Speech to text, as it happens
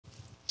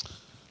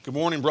Good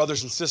morning,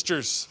 brothers and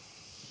sisters.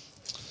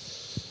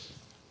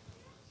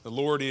 The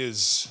Lord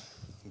is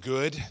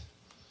good.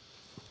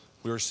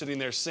 We were sitting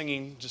there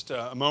singing just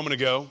a moment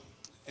ago,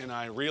 and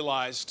I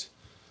realized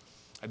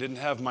I didn't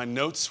have my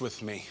notes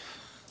with me.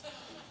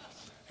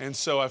 And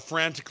so I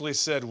frantically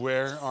said,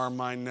 "Where are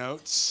my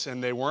notes?"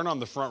 And they weren't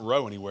on the front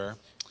row anywhere.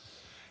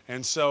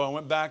 And so I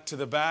went back to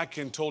the back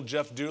and told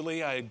Jeff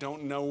Dooley, "I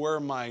don't know where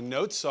my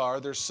notes are.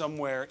 They're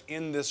somewhere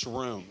in this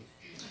room."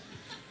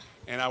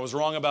 And I was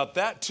wrong about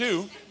that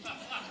too,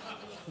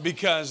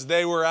 because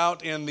they were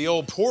out in the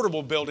old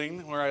portable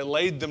building where I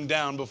laid them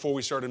down before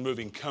we started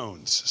moving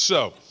cones.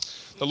 So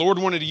the Lord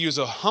wanted to use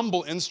a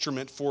humble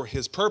instrument for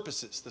his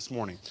purposes this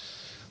morning.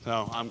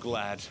 So I'm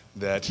glad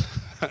that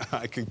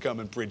I can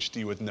come and preach to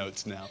you with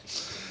notes now.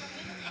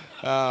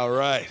 All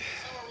right.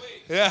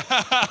 Yeah.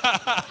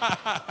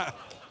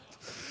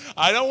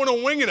 I don't want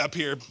to wing it up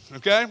here,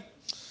 okay?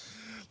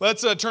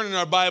 Let's turn in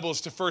our Bibles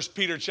to 1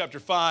 Peter chapter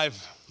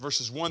 5,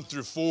 verses 1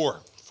 through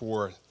 4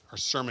 for our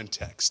sermon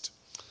text.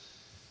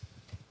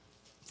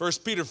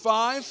 1 Peter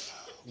 5,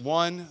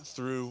 1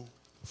 through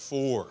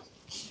 4.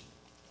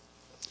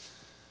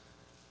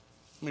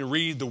 Let me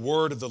read the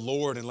word of the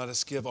Lord and let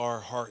us give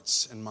our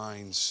hearts and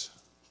minds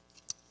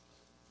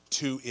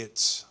to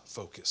its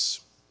focus.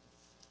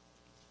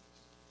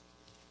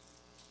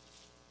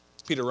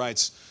 Peter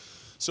writes,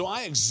 "So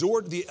I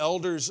exhort the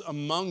elders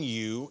among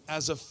you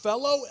as a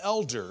fellow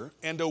elder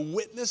and a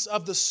witness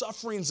of the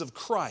sufferings of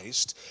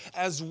Christ,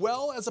 as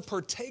well as a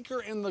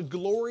partaker in the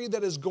glory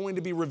that is going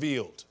to be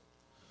revealed.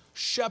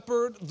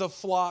 Shepherd the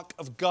flock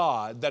of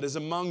God that is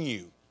among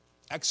you,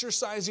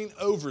 exercising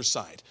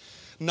oversight,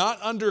 not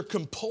under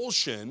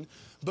compulsion,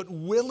 but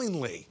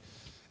willingly,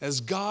 as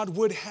God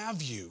would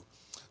have you,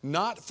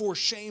 not for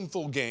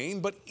shameful gain,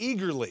 but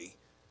eagerly,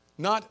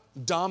 not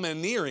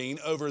domineering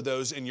over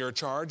those in your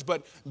charge,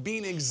 but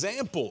being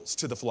examples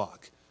to the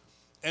flock.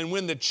 And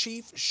when the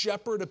chief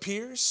shepherd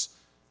appears,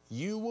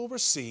 you will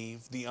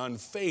receive the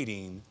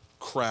unfading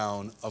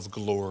crown of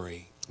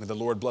glory." May the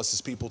Lord bless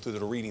his people through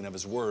the reading of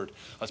his word.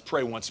 Let's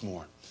pray once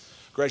more.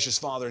 Gracious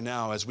Father,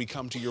 now as we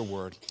come to your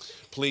word,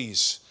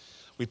 please,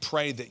 we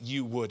pray that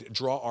you would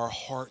draw our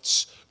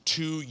hearts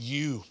to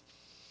you.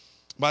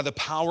 By the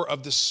power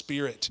of the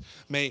Spirit,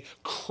 may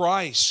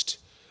Christ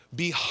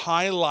be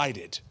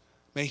highlighted.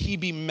 May he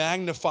be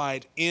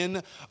magnified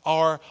in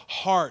our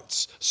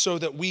hearts so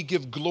that we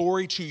give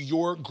glory to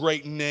your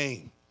great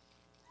name.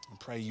 I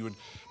pray you would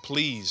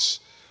please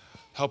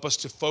help us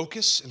to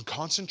focus and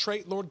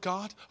concentrate, Lord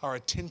God, our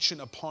attention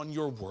upon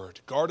your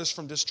word. Guard us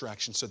from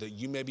distraction so that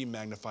you may be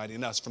magnified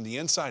in us from the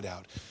inside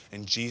out.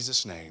 In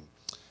Jesus' name,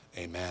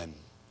 amen.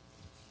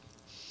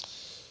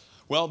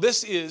 Well,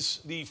 this is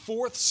the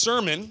fourth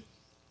sermon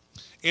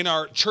in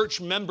our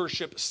church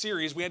membership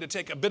series. We had to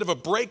take a bit of a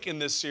break in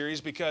this series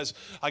because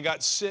I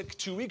got sick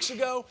 2 weeks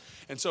ago.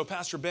 And so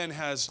Pastor Ben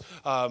has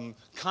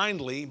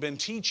kindly been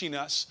teaching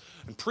us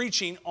and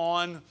preaching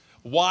on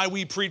why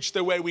we preach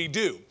the way we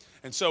do.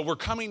 And so we're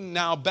coming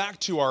now back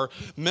to our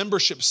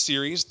membership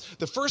series.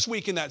 The first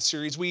week in that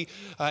series, we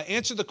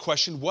answered the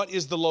question, what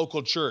is the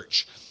local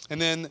church? And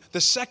then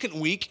the second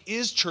week,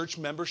 is church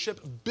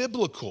membership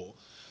biblical?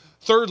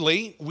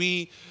 Thirdly,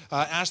 we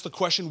asked the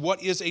question,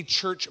 what is a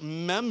church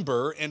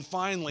member? And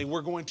finally,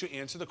 we're going to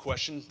answer the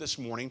question this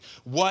morning,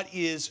 what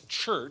is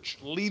church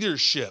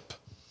leadership?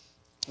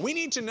 We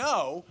need to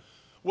know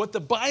what the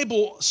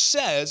Bible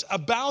says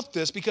about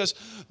this because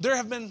there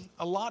have been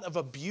a lot of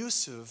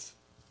abusive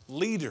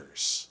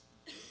leaders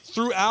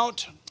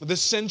throughout the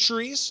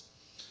centuries.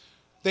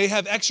 They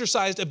have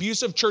exercised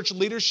abusive church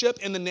leadership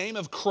in the name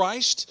of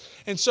Christ.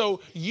 And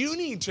so you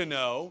need to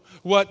know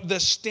what the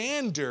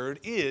standard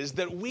is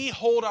that we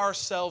hold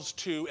ourselves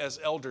to as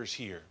elders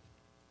here.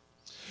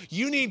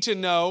 You need to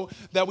know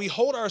that we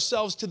hold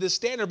ourselves to this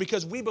standard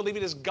because we believe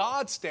it is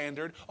God's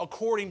standard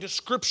according to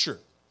Scripture.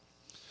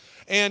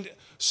 And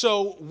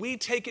so we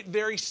take it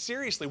very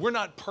seriously. We're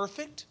not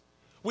perfect.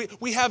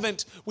 We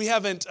haven't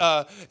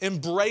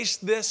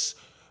embraced this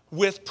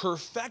with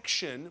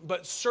perfection,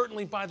 but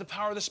certainly by the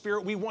power of the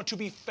Spirit, we want to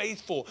be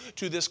faithful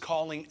to this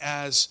calling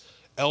as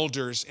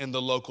elders in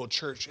the local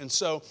church. And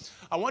so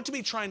I want to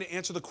be trying to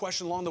answer the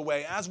question along the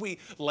way as we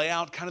lay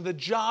out kind of the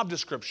job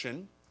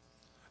description,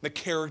 the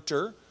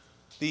character,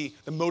 the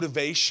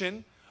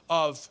motivation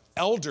of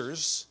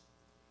elders,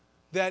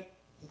 that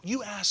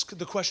you ask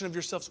the question of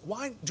yourselves,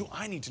 why do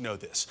I need to know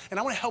this? And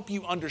I want to help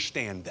you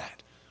understand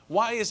that.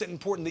 Why is it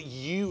important that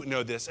you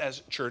know this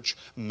as church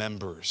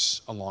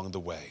members along the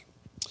way?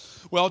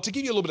 Well, to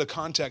give you a little bit of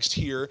context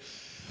here,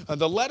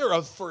 the letter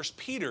of 1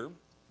 Peter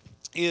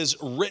is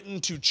written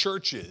to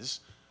churches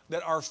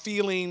that are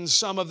feeling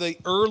some of the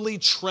early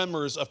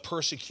tremors of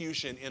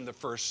persecution in the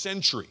first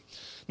century.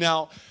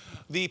 Now,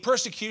 the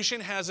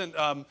persecution hasn't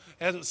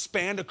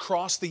spanned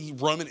across the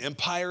Roman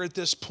Empire at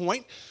this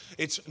point.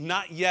 It's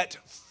not yet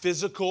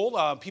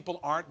physical. People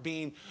aren't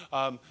being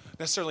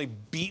necessarily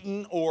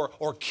beaten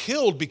or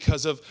killed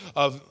because of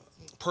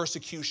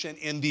persecution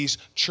in these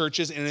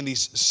churches and in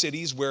these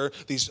cities where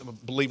these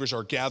believers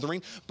are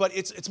gathering. But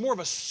it's more of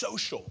a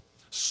social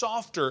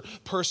softer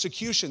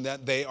persecution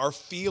that they are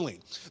feeling.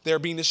 They're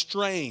being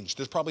estranged.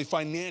 There's probably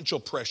financial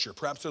pressure.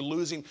 Perhaps they're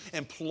losing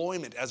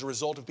employment as a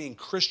result of being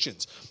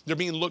Christians. They're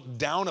being looked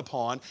down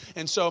upon.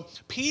 And so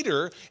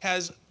Peter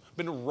has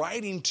been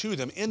writing to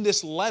them in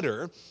this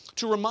letter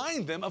to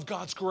remind them of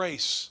God's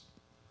grace.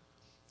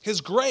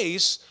 His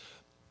grace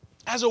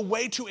as a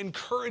way to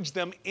encourage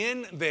them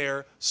in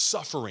their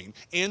suffering,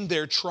 in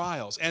their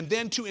trials, and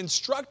then to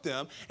instruct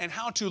them in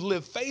how to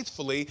live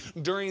faithfully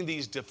during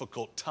these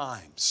difficult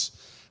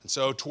times. And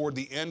so toward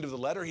the end of the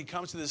letter, he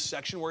comes to this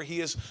section where he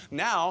is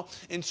now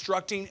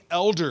instructing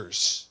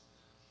elders.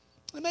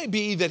 It may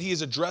be that he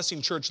is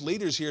addressing church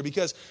leaders here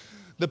because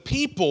the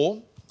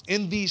people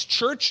in these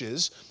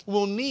churches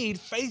will need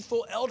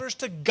faithful elders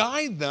to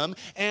guide them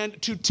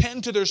and to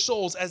tend to their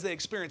souls as they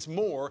experience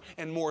more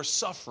and more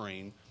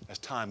suffering as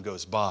time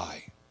goes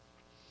by.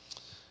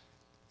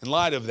 In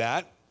light of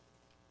that,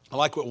 I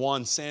like what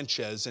Juan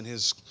Sanchez in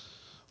his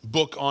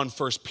book on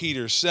 1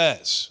 Peter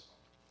says.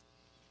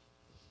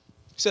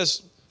 He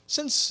says,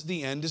 since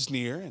the end is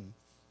near and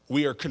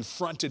we are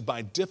confronted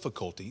by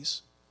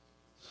difficulties,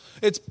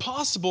 it's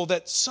possible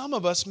that some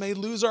of us may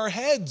lose our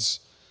heads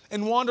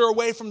and wander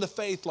away from the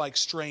faith like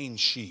strange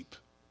sheep.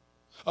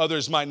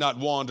 Others might not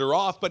wander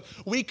off, but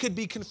we could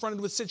be confronted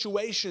with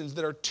situations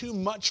that are too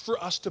much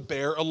for us to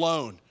bear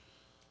alone.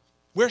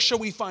 Where shall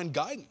we find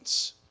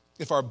guidance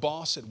if our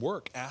boss at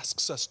work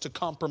asks us to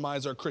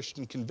compromise our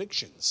Christian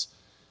convictions?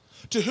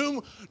 To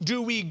whom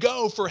do we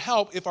go for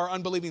help if our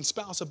unbelieving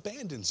spouse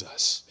abandons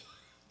us?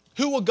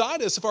 Who will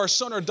guide us if our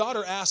son or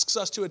daughter asks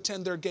us to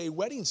attend their gay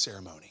wedding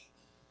ceremony?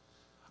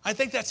 I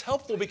think that's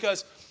helpful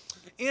because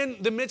in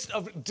the midst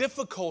of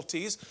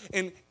difficulties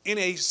in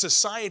a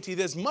society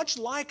that's much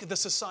like the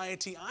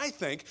society, I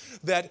think,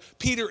 that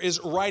Peter is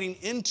writing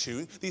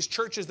into, these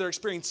churches that are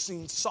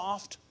experiencing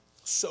soft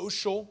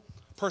social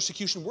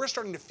persecution, we're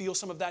starting to feel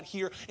some of that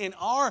here in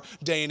our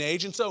day and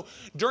age. And so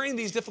during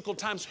these difficult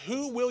times,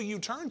 who will you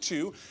turn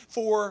to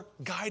for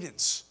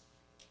guidance,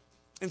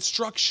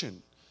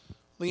 instruction?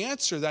 The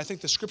answer that I think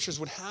the scriptures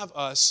would have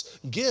us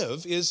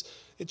give is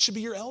it should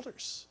be your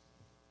elders.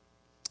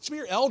 It should be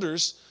your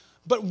elders.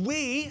 But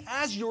we,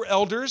 as your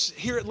elders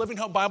here at Living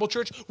Hope Bible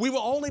Church, we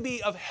will only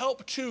be of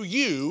help to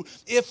you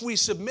if we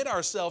submit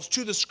ourselves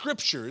to the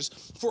scriptures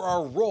for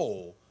our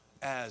role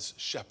as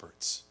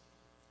shepherds.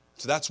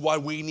 So that's why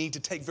we need to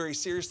take very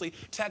seriously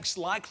texts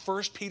like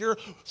 1 Peter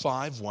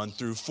 5, 1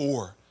 through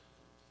 4.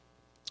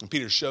 And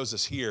Peter shows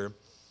us here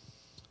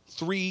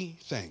three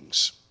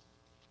things.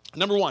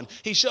 Number one,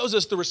 he shows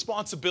us the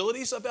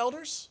responsibilities of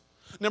elders.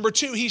 Number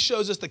two, he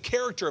shows us the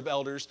character of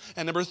elders.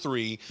 And number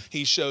three,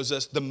 he shows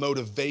us the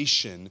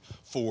motivation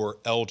for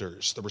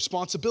elders. The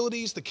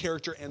responsibilities, the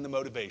character, and the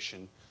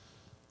motivation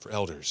for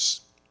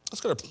elders. Let's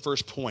go to our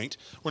first point.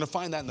 We're going to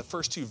find that in the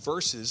first two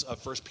verses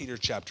of 1 Peter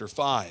chapter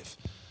 5.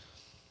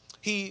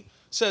 He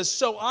says,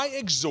 so I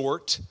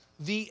exhort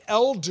the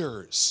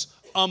elders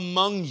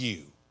among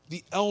you.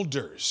 The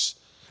elders.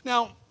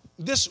 Now,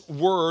 this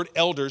word,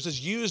 elders,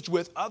 is used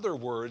with other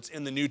words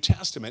in the New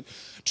Testament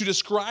to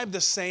describe the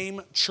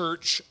same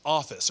church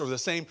office or the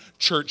same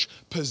church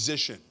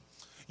position.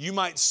 You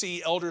might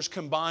see elders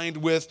combined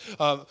with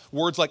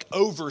words like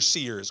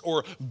overseers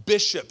or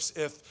bishops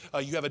if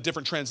you have a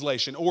different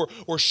translation,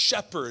 or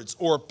shepherds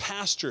or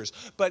pastors.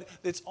 But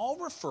it's all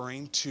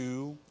referring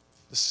to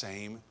the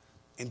same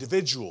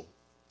individual,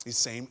 these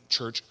same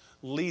church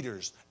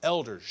leaders,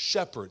 elders,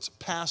 shepherds,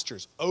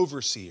 pastors,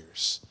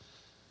 overseers.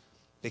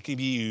 They can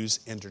be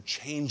used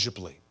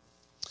interchangeably.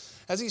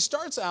 As he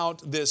starts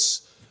out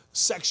this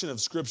section of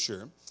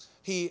Scripture,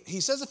 he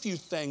says a few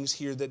things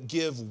here that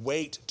give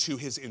weight to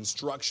his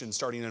instruction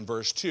starting in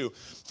verse 2.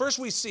 First,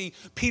 we see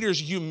Peter's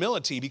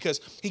humility because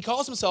he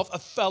calls himself a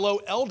fellow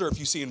elder, if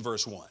you see in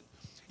verse 1.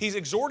 He's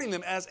exhorting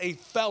them as a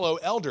fellow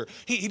elder.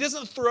 He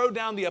doesn't throw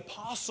down the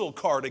apostle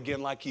card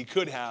again like he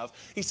could have.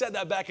 He said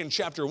that back in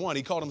chapter 1.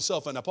 He called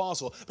himself an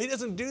apostle, but he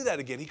doesn't do that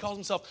again. He calls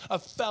himself a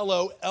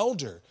fellow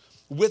elder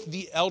with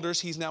the elders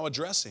he's now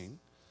addressing.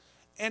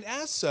 And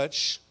as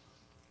such,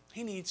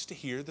 he needs to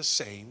hear the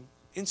same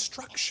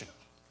instruction.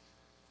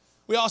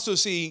 We also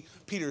see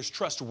Peter's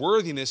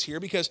trustworthiness here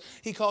because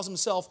he calls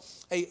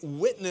himself a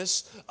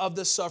witness of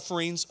the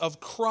sufferings of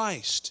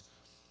Christ.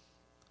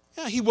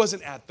 Yeah, he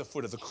wasn't at the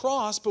foot of the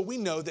cross, but we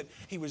know that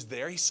he was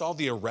there. He saw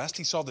the arrest.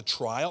 He saw the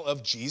trial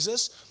of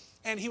Jesus.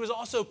 And he was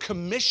also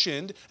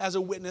commissioned as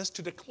a witness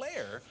to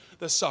declare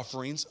the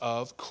sufferings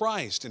of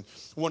Christ. And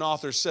one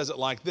author says it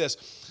like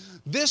this: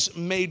 this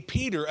made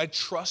Peter a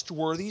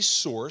trustworthy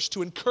source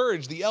to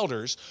encourage the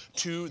elders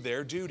to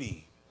their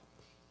duty.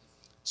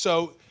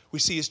 So we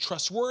see his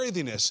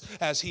trustworthiness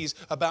as he's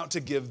about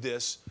to give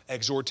this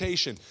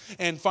exhortation.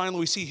 And finally,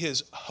 we see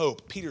his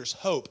hope, Peter's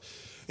hope,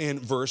 in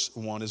verse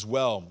 1 as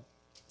well.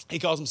 He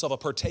calls himself a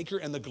partaker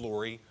in the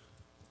glory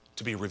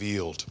to be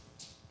revealed.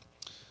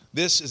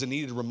 This is a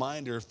needed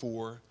reminder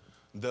for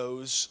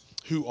those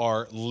who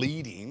are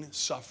leading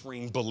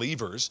suffering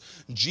believers.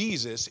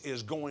 Jesus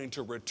is going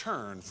to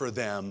return for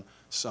them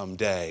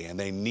someday, and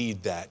they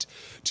need that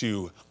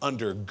to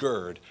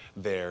undergird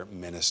their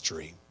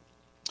ministry.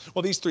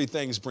 Well, these three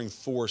things bring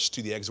force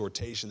to the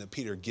exhortation that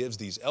Peter gives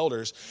these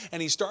elders.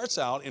 And he starts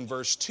out in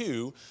verse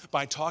 2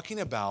 by talking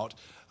about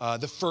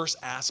the first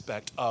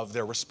aspect of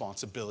their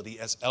responsibility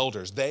as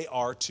elders. They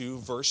are to,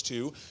 verse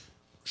 2,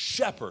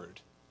 shepherd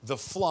the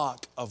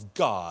flock of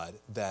God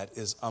that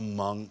is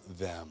among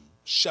them.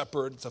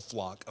 Shepherd the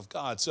flock of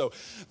God. So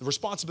the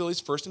responsibilities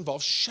first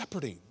involve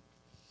shepherding,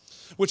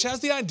 which has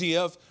the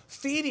idea of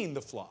feeding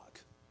the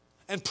flock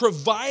and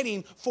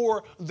providing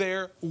for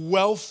their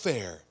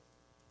welfare.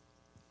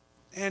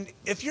 And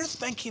if you're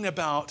thinking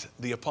about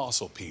the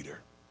Apostle Peter,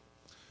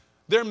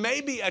 there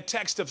may be a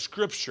text of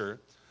Scripture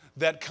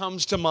that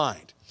comes to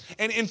mind.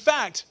 And in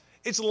fact,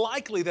 it's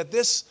likely that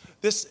this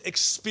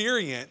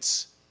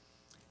experience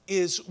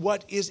is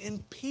what is in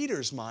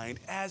Peter's mind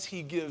as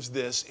he gives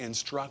this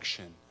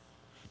instruction.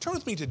 Turn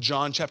with me to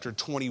John chapter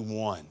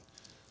 21.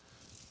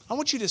 I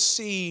want you to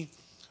see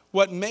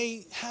what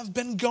may have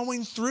been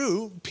going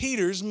through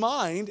Peter's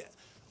mind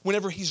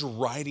whenever he's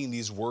writing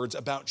these words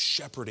about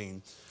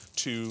shepherding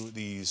to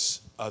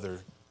these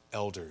other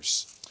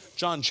elders.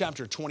 John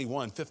chapter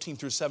 21, 15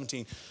 through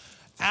 17.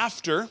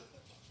 After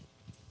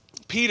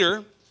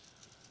Peter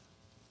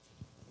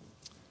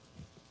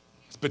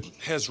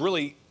has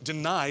really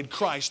denied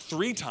Christ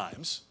 3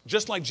 times,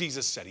 just like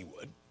Jesus said he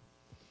would.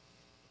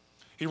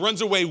 He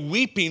runs away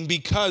weeping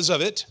because of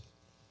it.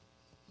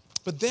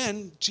 But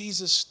then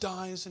Jesus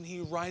dies and he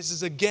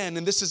rises again.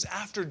 And this is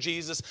after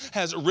Jesus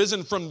has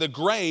risen from the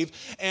grave.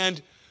 And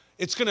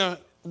it's going to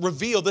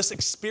reveal this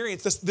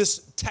experience,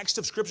 this text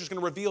of Scripture is going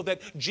to reveal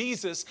that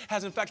Jesus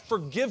has in fact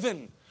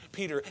forgiven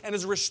Peter and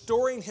is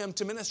restoring him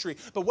to ministry.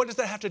 But what does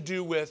that have to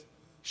do with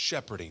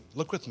shepherding?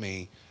 Look with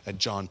me at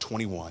John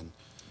 21,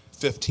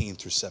 15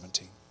 through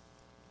 17.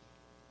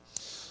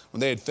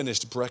 When they had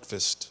finished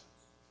breakfast,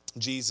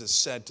 Jesus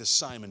said to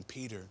Simon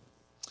Peter,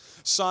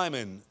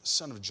 "Simon,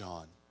 son of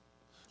John,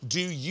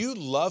 do you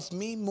love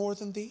me more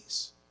than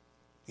these?"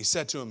 He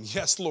said to him,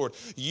 "Yes, Lord,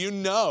 you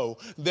know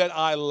that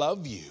I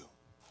love you."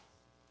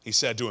 He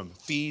said to him,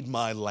 "Feed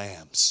my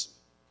lambs."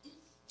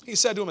 He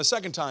said to him a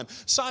second time,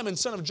 "Simon,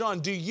 son of John,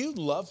 do you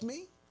love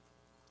me?"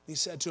 He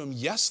said to him,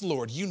 "Yes,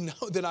 Lord, you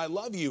know that I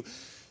love you."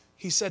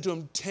 He said to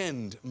him,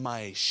 "Tend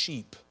my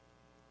sheep."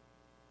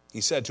 He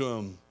said to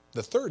him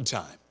the third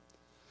time,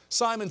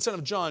 "Simon, son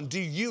of John, do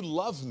you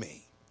love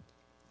me?"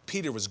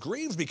 Peter was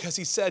grieved because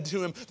he said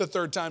to him the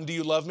third time, "Do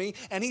you love me?"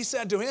 And he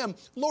said to him,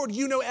 "Lord,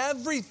 you know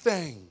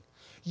everything.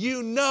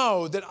 You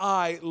know that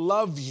I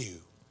love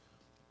you."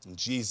 And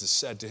Jesus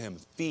said to him,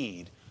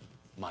 "Feed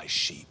my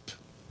sheep."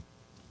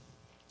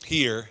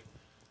 Here,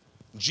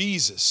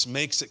 Jesus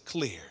makes it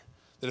clear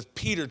that if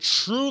Peter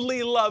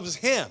truly loves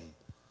him,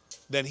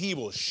 then he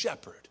will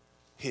shepherd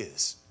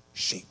his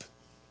sheep.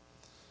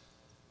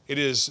 It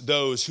is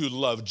those who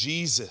love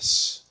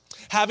Jesus,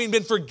 having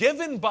been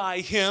forgiven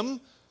by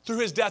him through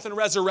his death and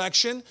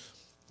resurrection,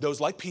 those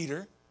like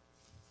Peter,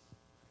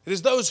 it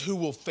is those who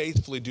will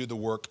faithfully do the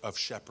work of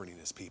shepherding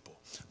his people,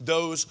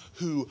 those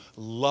who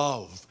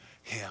love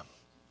him.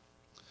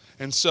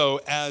 And so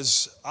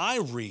as I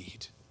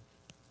read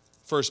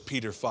 1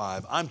 Peter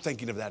 5, I'm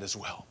thinking of that as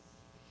well.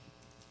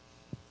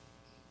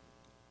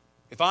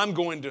 If I'm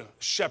going to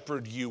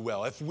shepherd you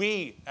well, if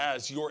we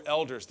as your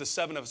elders, the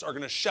 7 of us, are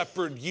going to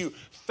shepherd you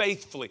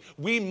faithfully,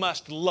 we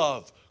must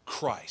love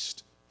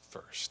Christ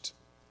first.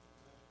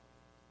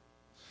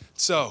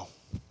 So,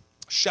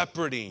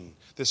 shepherding,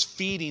 this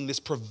feeding, this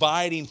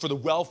providing for the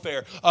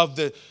welfare of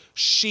the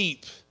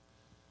sheep,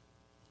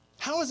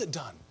 how is it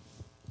done?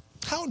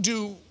 How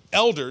do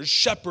elders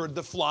shepherd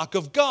the flock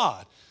of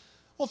God?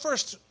 Well,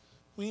 first,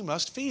 we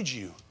must feed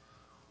you.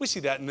 We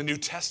see that in the New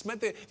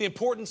Testament, the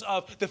importance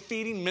of the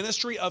feeding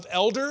ministry of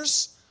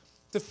elders,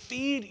 to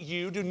feed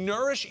you, to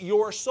nourish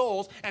your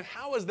souls. And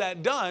how is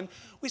that done?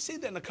 We see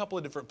that in a couple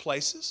of different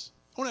places.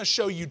 I want to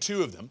show you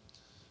 2 of them.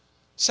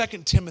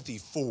 2 Timothy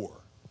 4,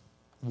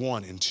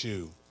 1 and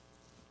 2.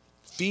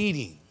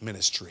 Feeding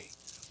ministry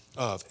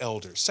of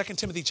elders. 2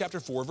 Timothy chapter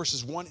 4,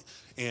 verses 1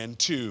 and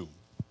 2.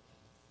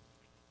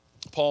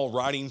 Paul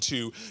writing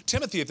to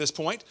Timothy at this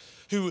point,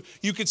 who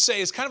you could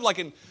say is kind of like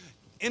an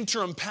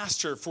interim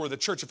pastor for the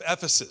church of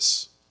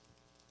Ephesus.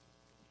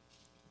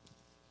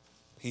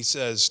 He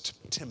says to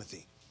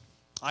Timothy,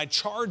 "I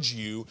charge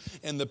you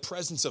in the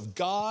presence of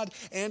God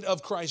and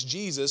of Christ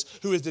Jesus,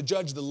 who is to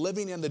judge the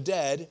living and the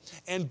dead,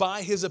 and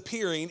by his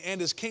appearing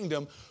and his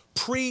kingdom,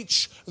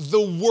 preach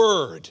the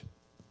word.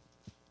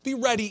 Be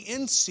ready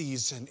in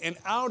season and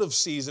out of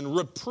season,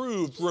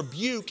 reprove,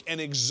 rebuke,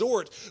 and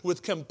exhort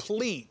with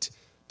complete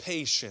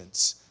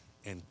patience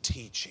and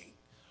teaching."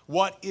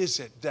 What is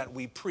it that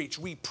we preach?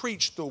 We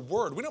preach the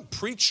word. We don't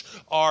preach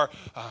our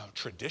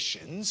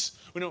traditions.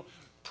 We don't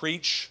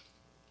preach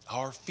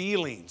our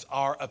feelings,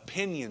 our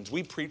opinions.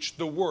 We preach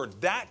the word.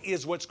 That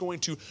is what's going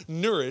to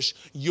nourish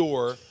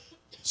your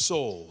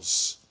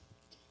souls.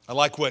 I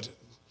like what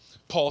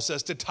Paul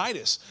says to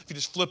Titus. If you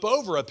just flip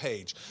over a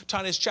page,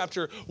 Titus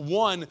chapter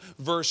 1,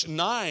 verse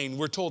 9,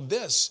 we're told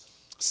this.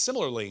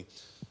 Similarly,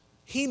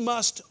 he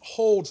must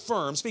hold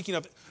firm, speaking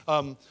of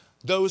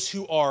those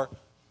who are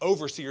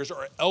overseers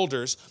or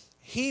elders,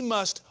 he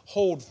must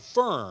hold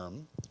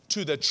firm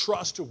to the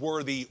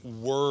trustworthy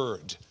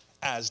word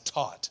as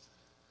taught,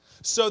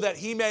 so that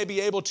he may be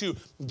able to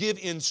give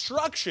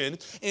instruction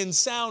in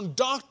sound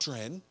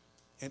doctrine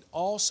and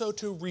also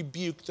to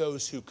rebuke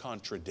those who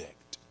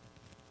contradict.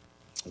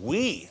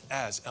 We,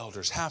 as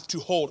elders, have to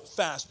hold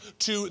fast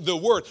to the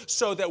word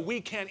so that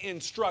we can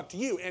instruct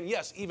you and,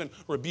 yes, even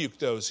rebuke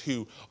those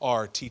who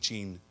are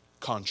teaching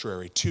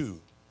contrary to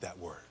that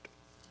word.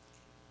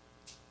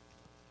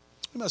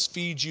 We must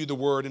feed you the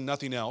word and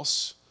nothing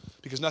else,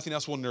 because nothing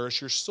else will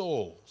nourish your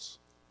souls.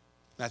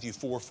 Matthew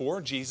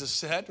 4:4, Jesus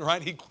said,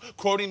 right? He,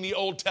 quoting the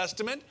Old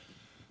Testament,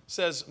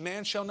 says,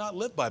 man shall not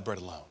live by bread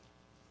alone,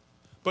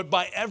 but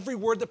by every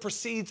word that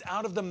proceeds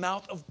out of the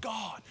mouth of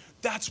God.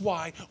 That's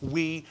why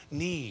we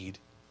need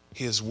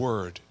his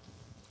word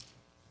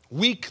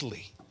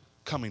weekly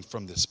coming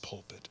from this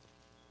pulpit.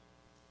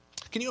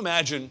 Can you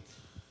imagine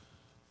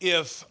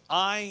if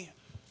I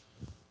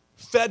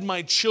fed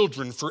my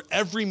children for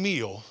every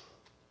meal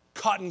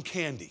cotton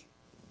candy?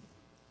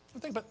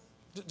 Think about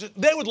it.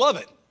 They would love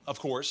it, of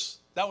course.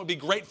 That would be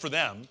great for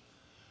them.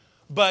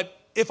 But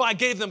if I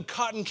gave them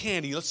cotton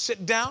candy, let's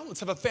sit down, let's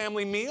have a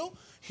family meal.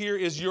 Here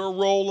is your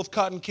roll of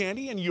cotton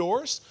candy and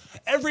yours.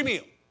 Every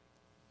meal.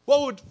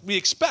 What would we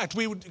expect?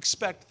 We would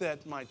expect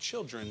that my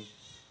children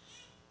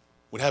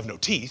would have no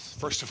teeth,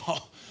 first of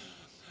all.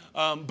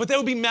 But they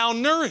would be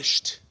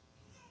malnourished.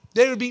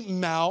 They would be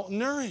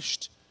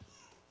malnourished.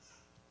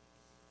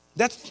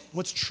 That's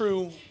what's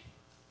true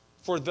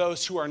for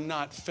those who are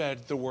not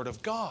fed the Word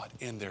of God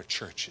in their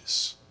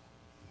churches.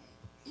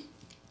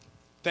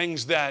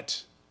 Things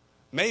that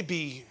may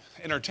be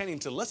entertaining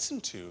to listen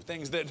to,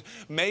 things that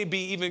may be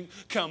even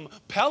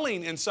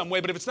compelling in some way,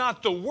 but if it's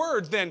not the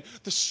Word, then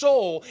the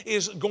soul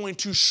is going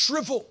to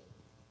shrivel.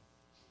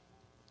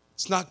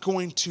 It's not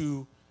going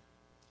to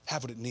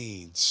have what it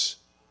needs.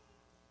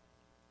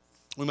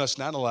 We must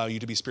not allow you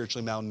to be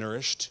spiritually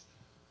malnourished.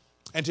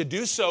 And to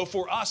do so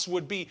for us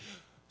would be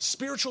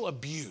spiritual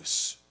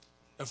abuse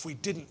if we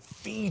didn't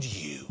feed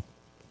you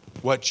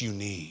what you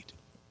need.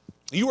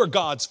 You are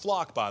God's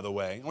flock, by the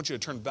way. I want you to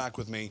turn back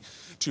with me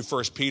to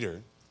 1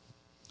 Peter.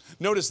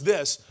 Notice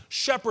this,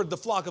 shepherd the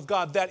flock of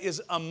God that is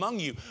among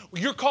you.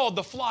 You're called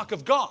the flock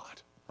of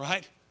God,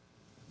 right?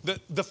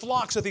 The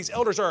flocks that these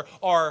elders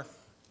are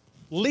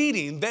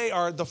leading, they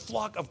are the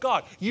flock of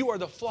God. You are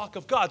the flock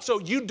of God. So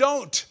you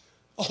don't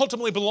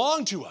ultimately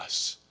belong to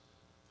us.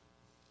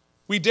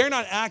 We dare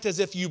not act as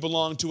if you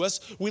belong to us.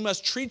 We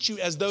must treat you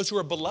as those who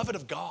are beloved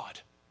of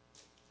God.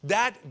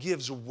 That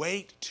gives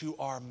weight to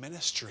our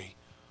ministry.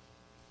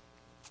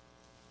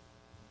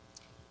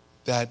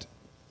 That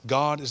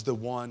God is the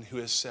one who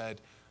has said,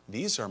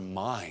 these are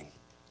mine.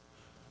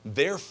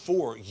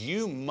 Therefore,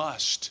 you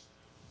must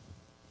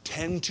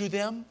tend to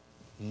them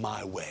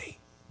my way.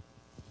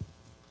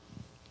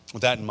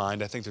 With that in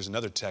mind, I think there's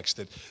another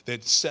text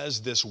that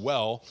says this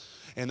well,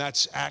 and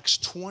that's Acts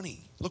 20.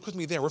 Look with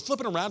me there. We're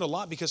flipping around a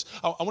lot because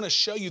I want to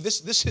show you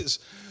this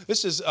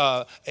is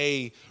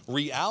a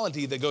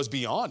reality that goes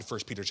beyond 1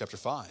 Peter chapter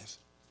 5.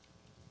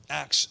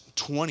 Acts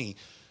 20.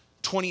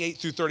 28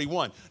 through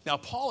 31. Now,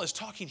 Paul is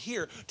talking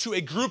here to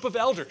a group of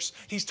elders.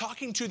 He's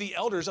talking to the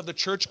elders of the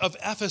church of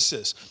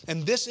Ephesus.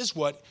 And this is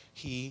what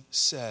he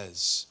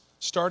says,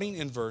 starting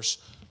in verse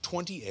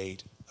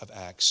 28 of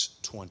Acts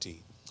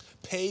 20.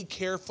 Pay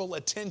careful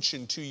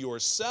attention to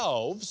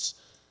yourselves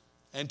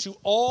and to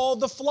all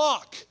the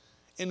flock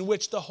in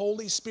which the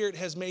Holy Spirit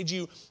has made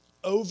you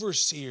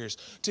overseers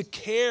to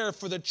care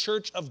for the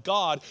church of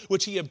God,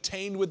 which he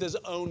obtained with his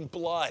own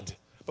blood.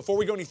 Before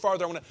we go any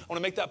farther, I want to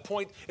make that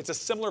point. It's a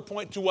similar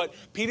point to what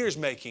Peter's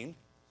making,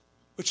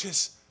 which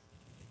is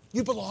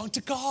you belong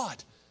to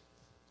God.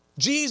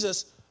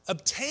 Jesus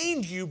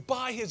obtained you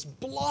by his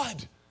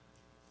blood.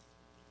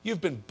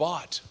 You've been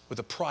bought with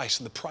a price,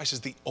 and the price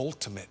is the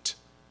ultimate,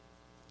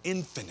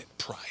 infinite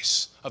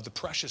price of the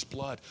precious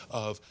blood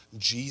of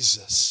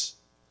Jesus.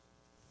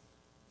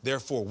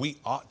 Therefore, we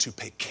ought to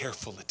pay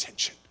careful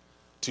attention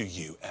to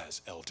you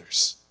as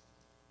elders.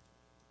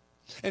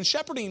 And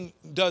shepherding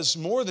does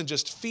more than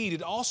just feed,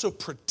 it also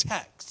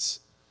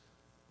protects.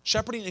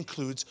 Shepherding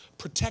includes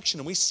protection,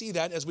 and we see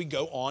that as we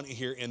go on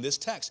here in this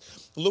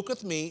text. Look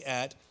with me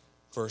at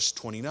verse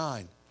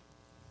 29.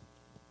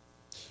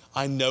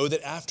 I know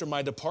that after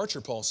my departure,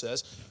 Paul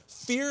says,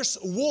 fierce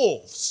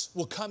wolves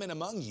will come in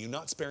among you,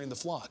 not sparing the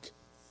flock.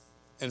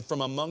 And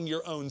from among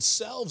your own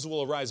selves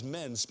will arise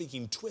men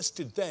speaking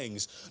twisted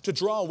things to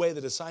draw away the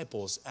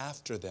disciples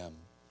after them.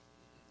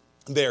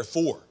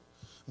 Therefore,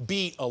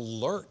 be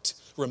alert,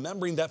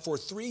 remembering that for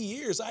 3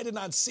 years I did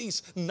not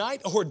cease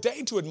night or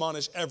day to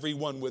admonish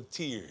everyone with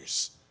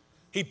tears.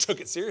 He took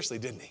it seriously,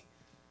 didn't he?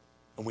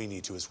 And we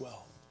need to as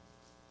well.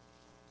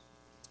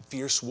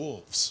 Fierce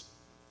wolves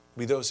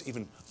will be those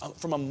even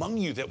from among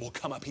you that will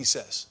come up, he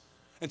says.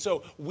 And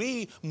so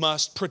we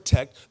must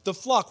protect the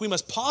flock. We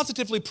must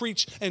positively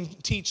preach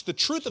and teach the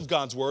truth of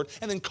God's word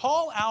and then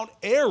call out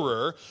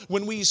error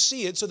when we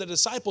see it so that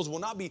disciples will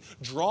not be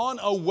drawn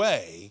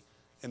away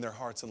in their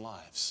hearts and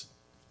lives.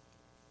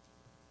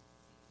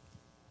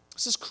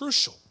 This is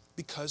crucial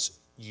because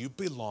You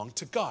belong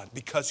to God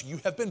because you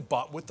have been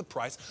bought with the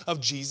price of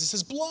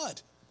Jesus'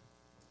 blood.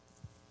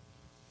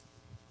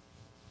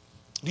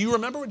 Do you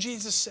remember what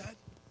Jesus said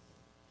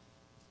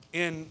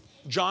in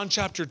John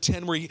chapter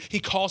 10, where he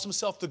calls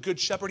himself the Good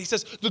Shepherd? He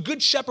says, the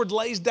Good Shepherd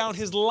lays down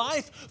his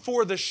life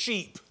for the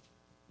sheep.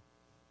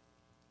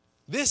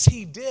 This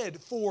he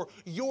did for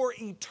your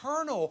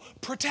eternal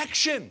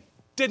protection,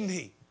 didn't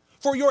he?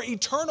 For your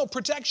eternal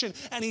protection.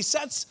 And he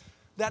sets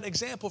that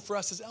example for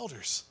us as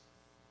elders.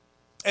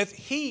 If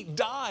he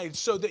died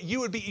so that you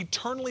would be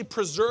eternally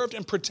preserved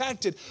and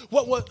protected,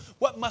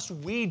 what must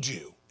we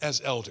do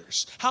as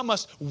elders? How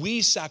must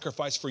we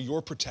sacrifice for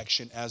your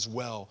protection as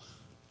well?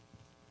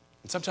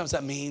 And sometimes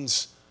that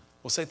means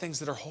we'll say things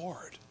that are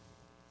hard.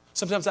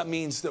 Sometimes that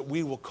means that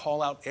we will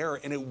call out error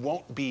and it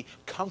won't be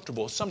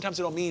comfortable. Sometimes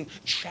it'll mean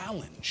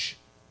challenge.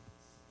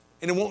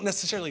 And it won't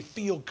necessarily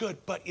feel good,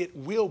 but it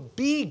will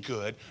be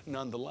good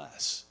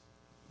nonetheless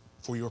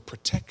for your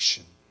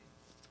protection.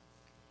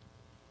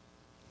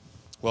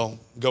 Well,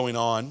 going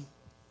on,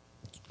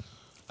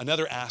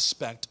 another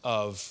aspect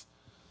of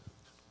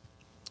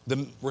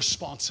the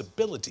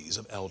responsibilities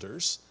of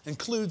elders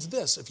includes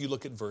this, if you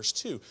look at verse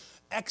 2,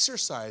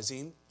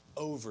 exercising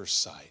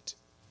oversight.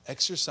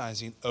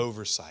 Exercising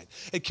oversight.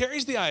 It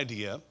carries the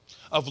idea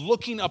of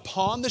looking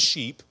upon the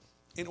sheep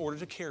in order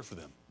to care for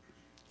them.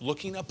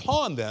 Looking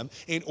upon them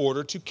in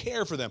order to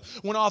care for them.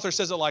 One author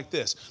says it like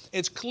this.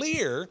 It's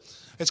clear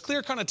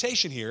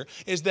connotation here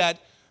is that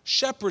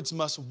shepherds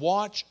must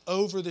watch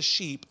over the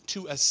sheep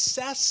to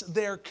assess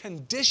their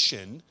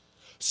condition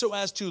so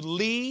as to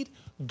lead,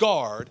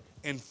 guard,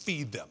 and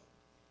feed them.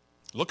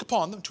 Look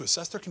upon them to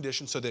assess their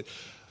condition so that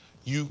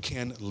you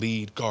can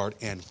lead, guard,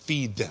 and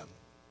feed them.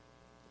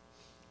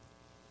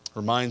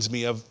 Reminds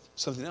me of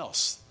something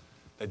else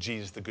that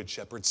Jesus the Good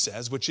Shepherd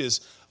says, which is,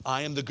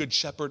 I am the Good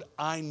Shepherd,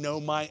 I know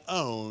my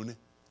own,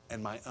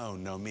 and my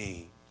own know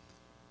me.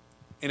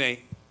 In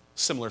a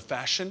similar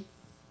fashion,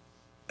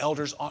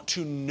 elders ought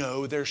to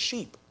know their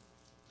sheep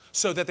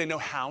so that they know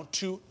how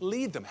to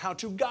lead them, how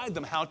to guide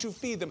them, how to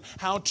feed them,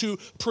 how to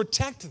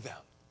protect them.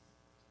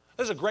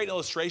 There's a great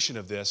illustration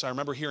of this. I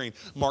remember hearing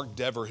Mark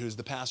Dever, who's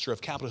the pastor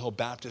of Capitol Hill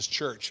Baptist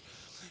Church,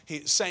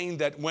 saying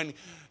that when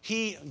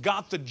he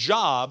got the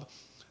job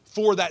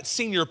for that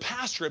senior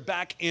pastorate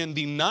back in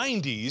the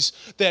 90s,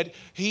 that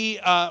he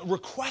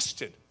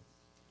requested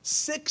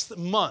 6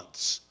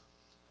 months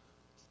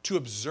to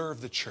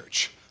observe the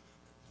church.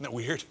 Isn't that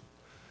weird?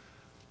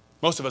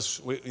 Most of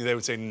us, they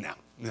would say, no,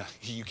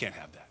 you can't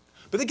have that.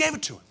 But they gave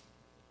it to him.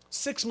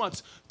 6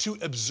 months to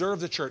observe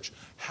the church,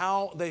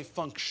 how they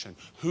function,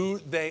 who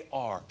they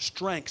are,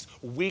 strengths,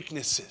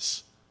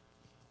 weaknesses.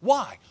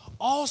 Why?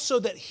 Also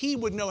that he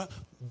would know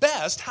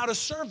best how to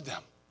serve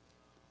them.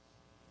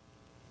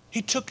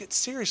 He took it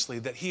seriously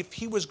that if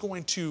he was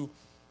going to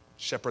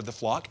shepherd the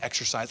flock,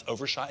 exercise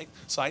oversight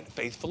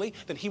faithfully,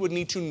 then he would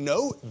need to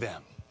know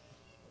them.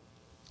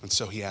 And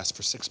so he asked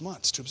for 6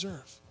 months to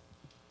observe.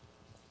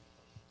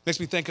 Makes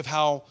me think of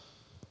how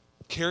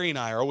Carrie and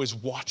I are always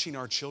watching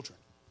our children.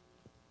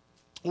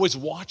 Always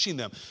watching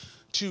them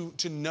to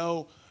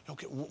know,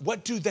 okay,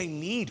 what do they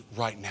need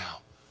right now?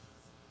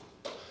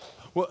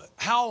 Well,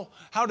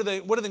 what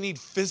do they need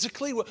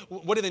physically?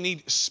 What do they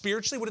need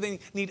spiritually? What do they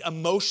need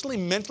emotionally,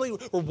 mentally?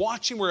 We're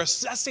watching, we're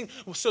assessing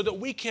so that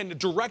we can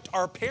direct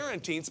our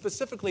parenting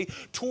specifically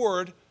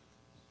toward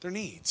their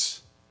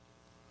needs.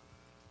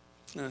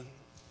 In a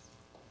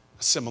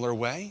similar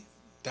way,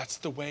 that's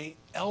the way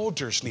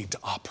elders need to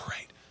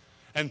operate.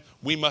 And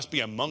we must be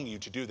among you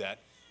to do that,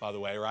 by the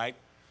way, right?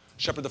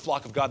 Shepherd the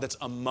flock of God that's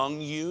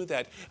among you,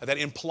 that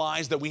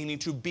implies that we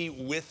need to be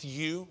with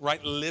you,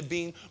 right?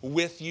 Living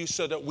with you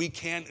so that we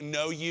can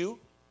know you,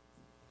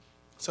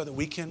 so that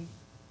we can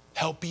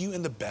help you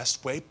in the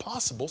best way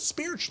possible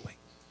spiritually.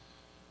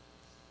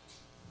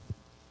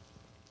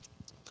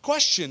 The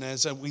question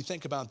as we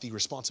think about the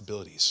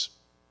responsibilities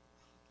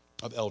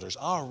of elders,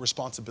 our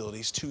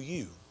responsibilities to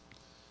you.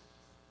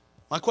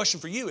 My question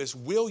for you is,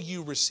 will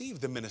you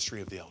receive the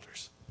ministry of the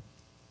elders?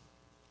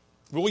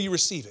 Will you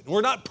receive it? We're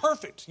not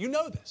perfect. You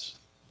know this.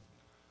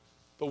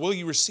 But will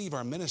you receive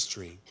our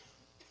ministry?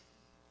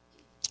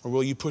 Or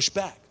will you push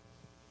back?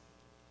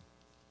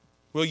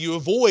 Will you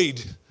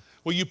avoid?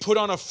 Will you put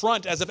on a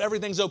front as if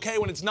everything's okay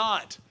when it's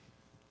not?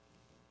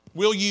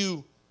 Will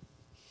you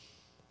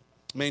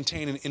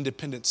maintain an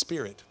independent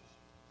spirit?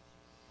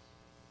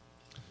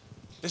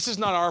 This is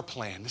not our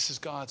plan. This is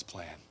God's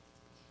plan.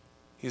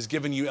 He has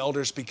given you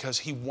elders because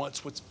He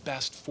wants what's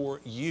best for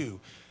you.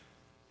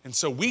 And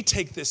so we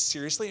take this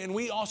seriously, and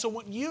we also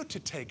want you to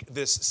take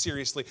this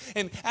seriously.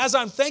 And as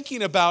I'm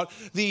thinking about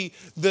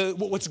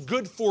what's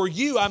good for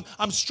you,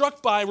 I'm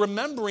struck by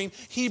remembering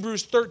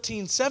Hebrews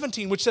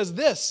 13:17, which says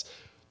this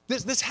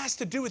has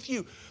to do with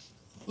you.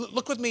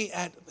 Look with me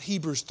at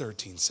Hebrews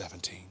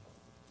 13:17.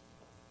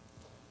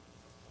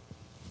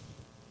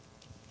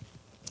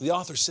 The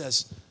author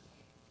says,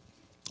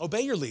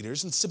 obey your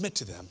leaders and submit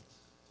to them,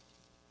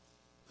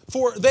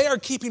 for they are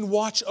keeping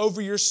watch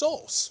over your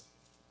souls.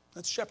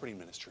 That's shepherding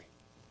ministry.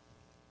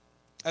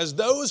 As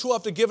those who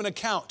have to give an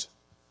account,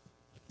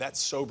 That's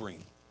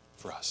sobering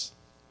for us.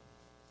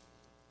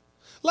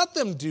 Let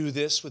them do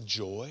this with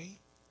joy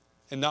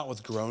and not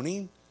with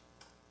groaning,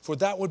 for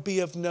that would be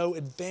of no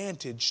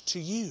advantage to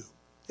you.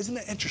 Isn't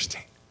that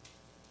interesting?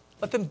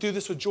 Let them do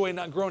this with joy and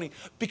not groaning,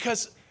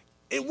 because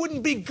it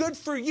wouldn't be good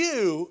for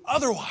you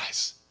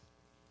otherwise.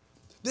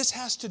 This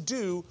has to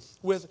do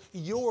with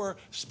your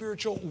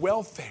spiritual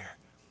welfare.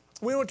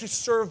 We want to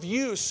serve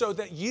you so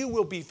that you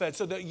will be fed,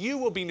 so that you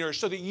will be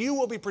nourished, so that you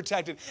will be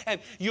protected, and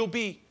you'll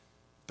be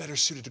better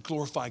suited to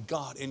glorify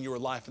God in your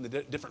life and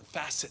the different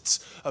facets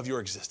of your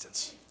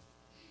existence.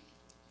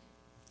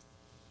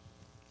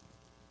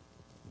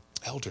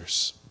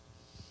 Elders.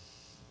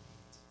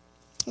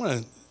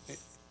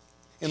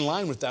 In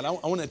line with that, I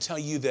want to tell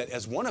you that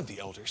as one of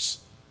the elders,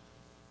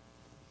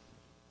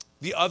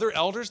 the other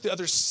elders, the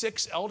other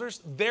 6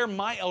 elders, they're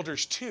my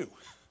elders too.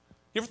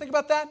 You ever think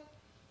about that?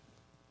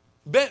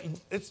 Ben,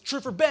 it's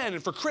true for Ben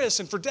and for Chris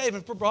and for Dave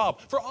and for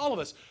Bob, for all of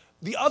us.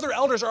 The other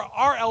elders are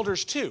our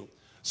elders too.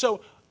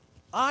 So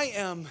I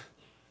am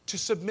to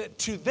submit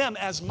to them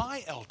as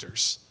my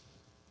elders.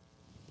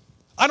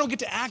 I don't get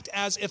to act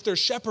as if their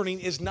shepherding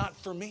is not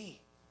for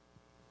me.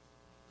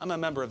 I'm a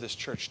member of this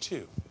church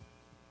too.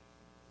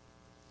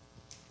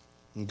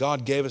 And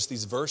God gave us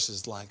these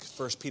verses like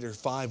 1 Peter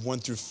 5, 1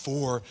 through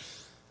 4,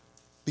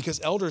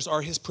 because elders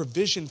are His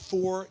provision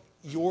for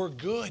your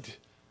good,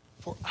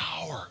 for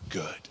our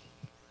good.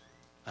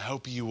 I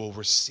hope you will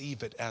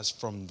receive it as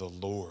from the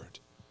Lord.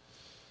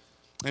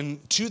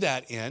 And to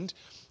that end,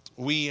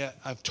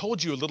 I've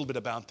told you a little bit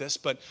about this,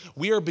 but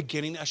we are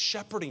beginning a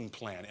shepherding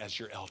plan as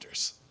your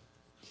elders.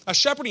 A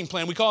shepherding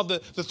plan, we call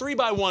it the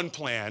 3x1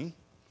 plan,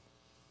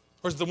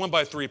 or is it the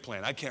 1x3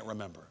 plan? I can't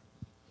remember.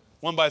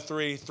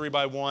 1x3,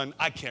 3x1,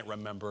 I can't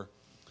remember.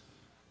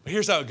 But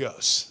here's how it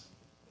goes.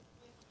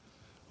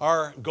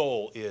 Our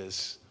goal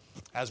is,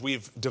 as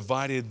we've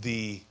divided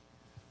the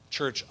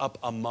church up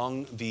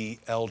among the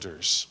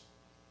elders,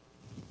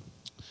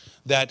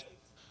 that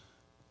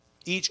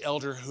each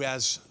elder who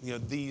has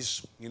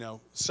these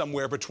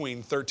somewhere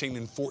between 13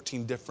 and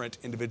 14 different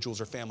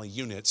individuals or family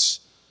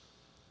units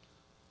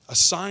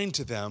assigned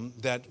to them,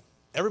 that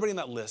everybody in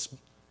that list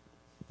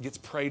gets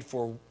prayed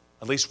for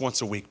at least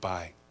once a week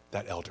by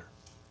that elder.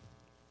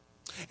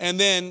 And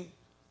then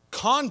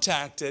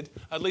contacted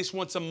at least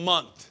once a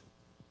month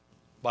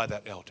by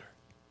that elder.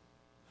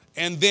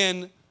 And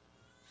then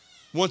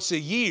once a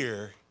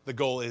year, the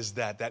goal is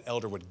that that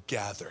elder would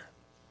gather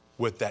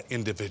with that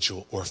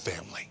individual or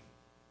family.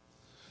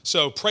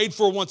 So prayed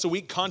for once a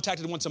week,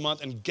 contacted once a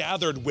month, and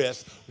gathered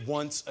with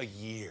once a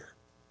year.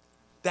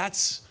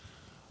 That's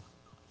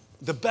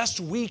the best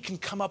we can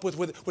come up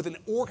with an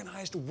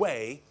organized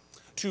way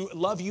to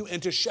love you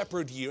and to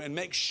shepherd you and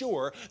make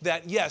sure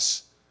that,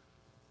 yes,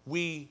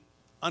 we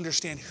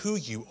understand who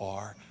you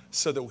are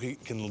so that we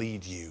can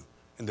lead you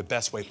in the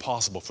best way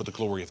possible for the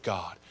glory of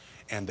God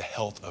and the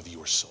health of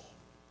your soul.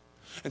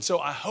 And so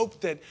I hope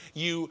that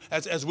you,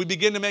 as we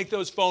begin to make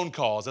those phone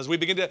calls, as we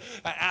begin to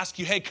ask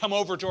you, hey, come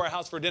over to our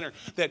house for dinner,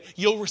 that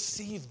you'll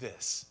receive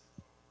this.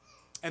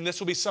 And this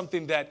will be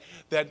something that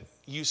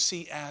you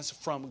see as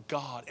from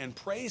God and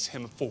praise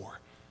Him for,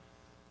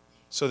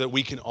 so that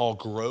we can all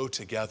grow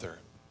together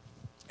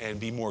and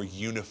be more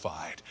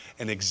unified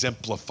and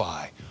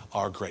exemplify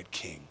our great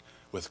King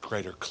with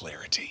greater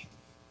clarity.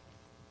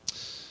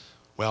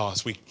 Well,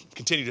 as we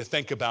continue to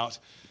think about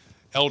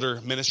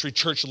elder ministry,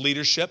 church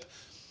leadership,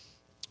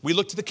 we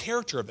look to the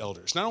character of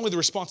elders, not only the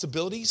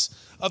responsibilities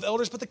of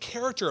elders, but the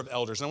character of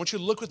elders. And I want you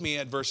to look with me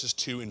at verses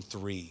 2 and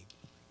 3.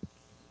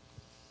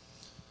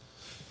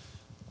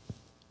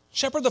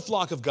 Shepherd the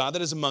flock of God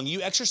that is among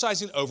you,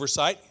 exercising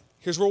oversight.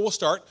 Here's where we'll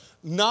start.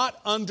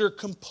 Not under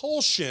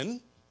compulsion,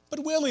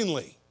 but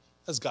willingly,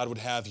 as God would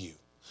have you.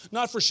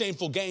 Not for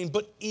shameful gain,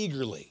 but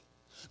eagerly.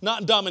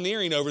 Not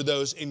domineering over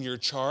those in your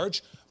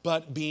charge,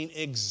 but being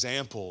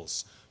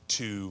examples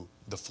to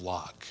the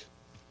flock.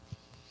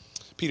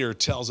 Peter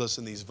tells us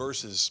in these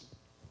verses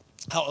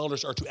how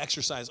elders are to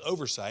exercise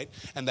oversight,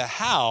 and the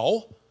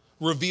how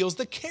reveals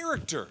the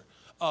character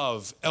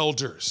of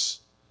elders.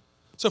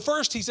 So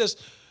first he says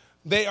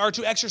they are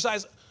to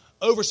exercise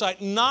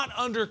oversight not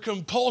under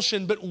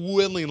compulsion, but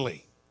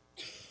willingly.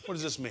 What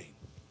does this mean?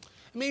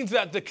 It means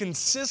that the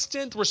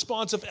consistent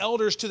response of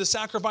elders to the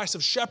sacrifice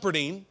of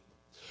shepherding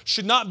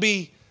should not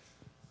be,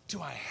 do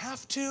I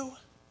have to?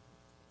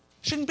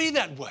 It shouldn't be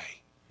that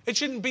way. It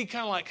shouldn't be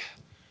kind of like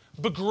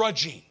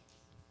begrudging.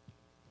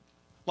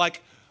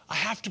 Like I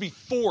have to be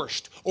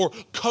forced or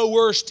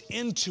coerced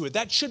into it.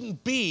 That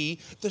shouldn't be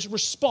the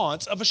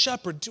response of a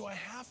shepherd. Do I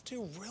have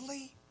to?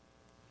 Really?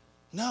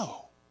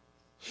 No.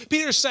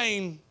 Peter's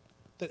saying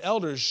that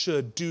elders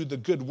should do the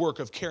good work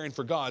of caring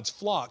for God's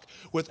flock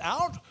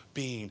without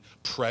being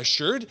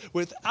pressured,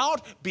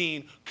 without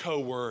being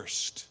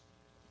coerced.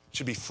 It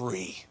should be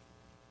free.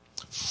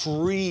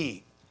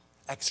 Free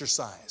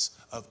exercise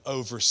of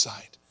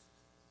oversight.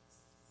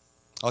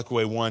 I like the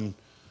way one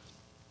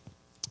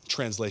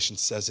translation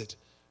says it,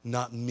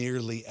 not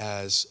merely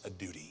as a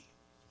duty.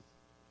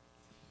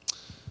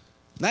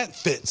 And that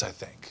fits, I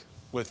think,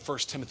 with 1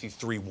 Timothy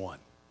 3:1.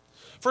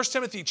 1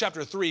 Timothy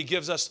chapter 3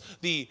 gives us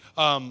the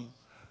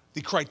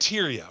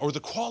criteria or the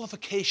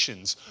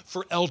qualifications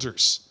for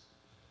elders.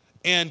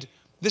 And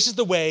this is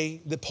the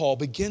way that Paul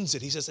begins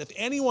it. He says, if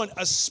anyone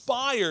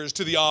aspires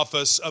to the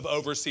office of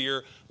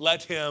overseer,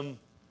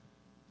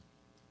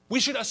 we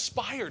should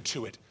aspire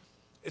to it.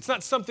 It's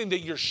not something that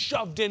you're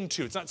shoved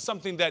into. It's not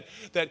something that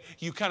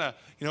you kind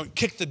of,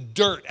 kick the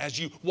dirt as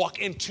you walk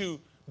into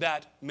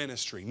that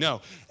ministry.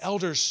 No,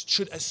 elders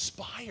should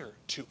aspire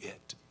to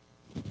it,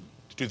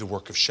 to do the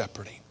work of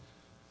shepherding,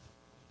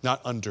 not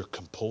under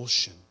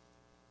compulsion.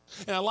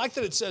 And I like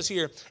that it says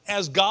here,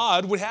 as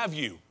God would have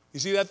you. You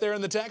see that there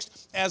in the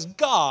text? As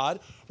God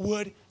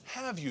would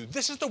have you.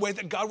 This is the way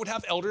that God would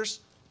have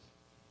elders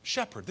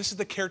shepherd. This is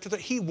the character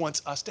that he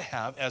wants us to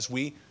have as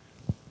we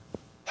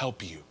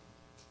help you,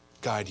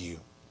 guide you.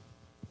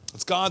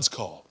 It's God's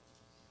call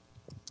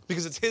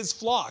because it's his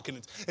flock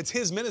and it's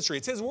his ministry.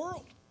 It's his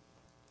world.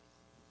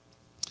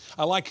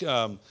 I like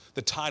the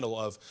title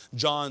of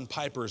John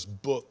Piper's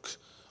book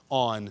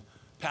on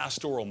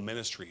pastoral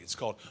ministry. It's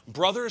called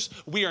Brothers,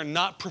 We Are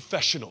Not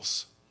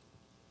Professionals.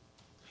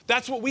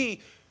 That's what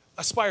we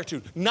aspire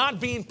to, not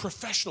being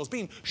professionals,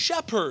 being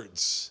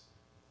shepherds.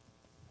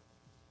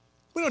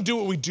 We don't do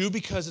what we do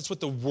because it's what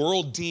the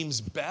world deems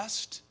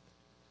best,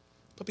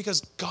 but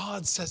because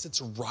God says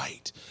it's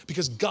right,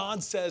 because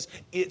God says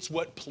it's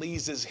what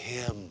pleases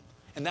him.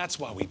 And that's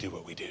why we do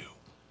what we do.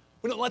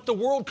 We don't let the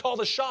world call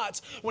the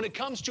shots when it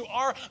comes to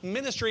our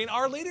ministry and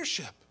our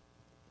leadership.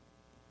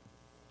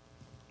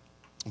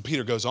 And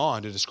Peter goes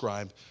on to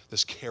describe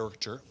this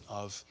character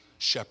of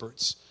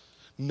shepherds.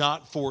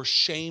 Not for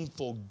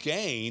shameful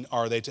gain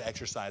are they to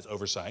exercise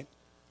oversight,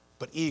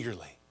 but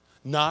eagerly.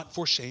 Not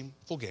for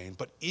shameful gain,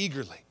 but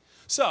eagerly.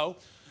 So,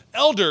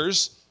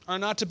 elders are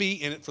not to be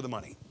in it for the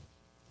money.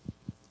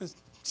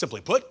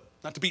 Simply put,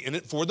 not to be in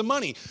it for the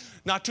money.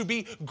 Not to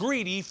be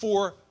greedy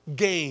for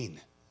gain.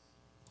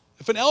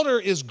 If an elder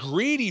is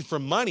greedy for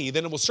money,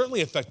 then it will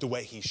certainly affect the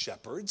way he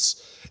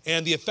shepherds.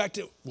 And the effect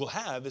it will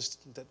have is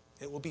that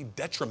it will be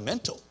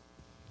detrimental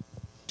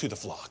to the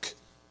flock.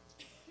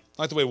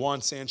 I like the way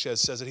Juan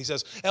Sanchez says it. He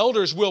says,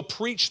 elders will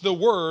preach the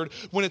word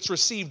when it's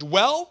received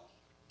well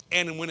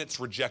and when it's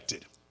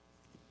rejected.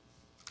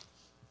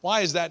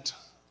 Why is that?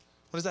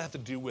 What does that have to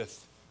do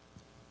with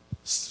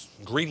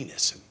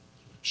greediness and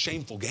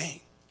shameful gain?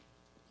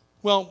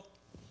 Well,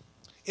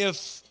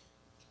 if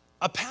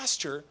a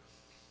pastor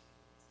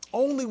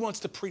only wants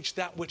to preach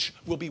that which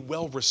will be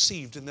well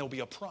received, then there'll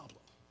be a problem.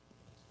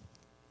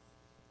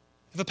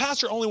 If a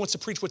pastor only wants to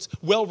preach what's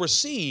well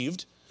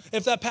received,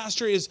 if that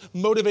pastor is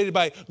motivated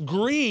by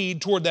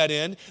greed toward that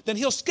end, then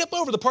he'll skip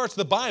over the parts of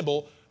the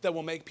Bible that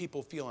will make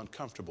people feel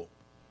uncomfortable.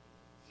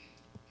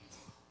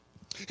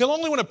 He'll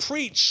only want to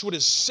preach what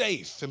is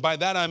safe, and by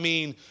that I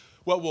mean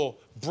what will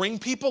bring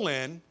people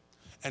in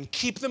and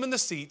keep them in the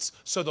seats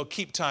so they'll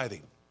keep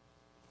tithing.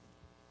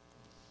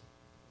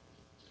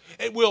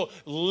 It will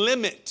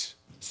limit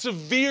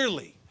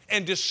severely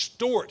and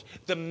distort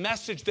the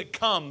message that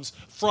comes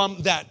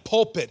from that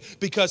pulpit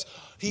because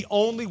he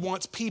only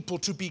wants people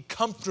to be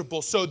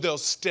comfortable so they'll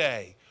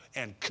stay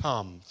and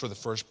come for the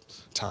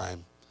first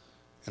time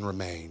and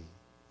remain.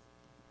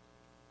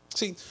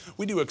 See,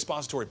 we do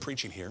expository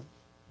preaching here.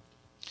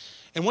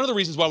 And one of the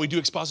reasons why we do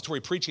expository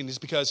preaching is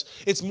because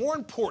it's more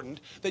important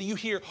that you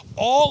hear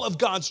all of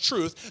God's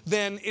truth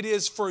than it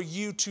is for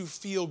you to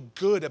feel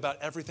good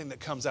about everything that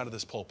comes out of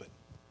this pulpit.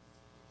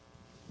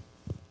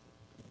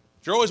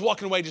 If you're always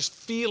walking away just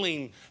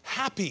feeling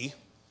happy,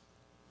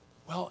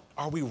 well,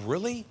 are we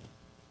really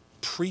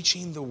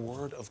preaching the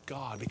Word of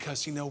God?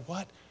 Because you know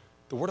what?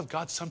 The Word of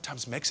God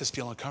sometimes makes us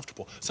feel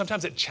uncomfortable.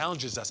 Sometimes it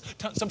challenges us.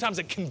 Sometimes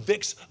it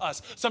convicts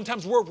us.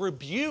 Sometimes we're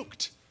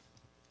rebuked.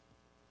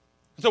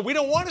 So we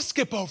don't want to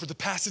skip over the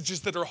passages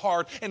that are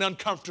hard and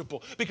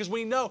uncomfortable because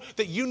we know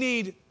that you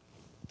need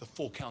the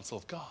full counsel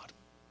of God.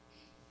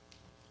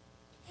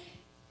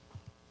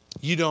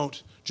 You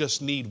don't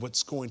just need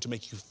what's going to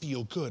make you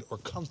feel good or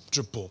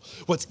comfortable,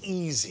 what's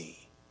easy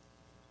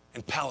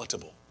and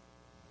palatable.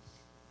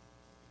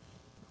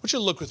 I want you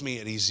to look with me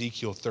at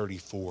Ezekiel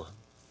 34.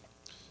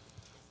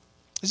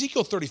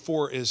 Ezekiel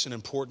 34 is an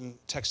important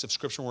text of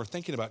Scripture when we're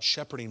thinking about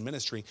shepherding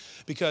ministry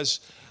because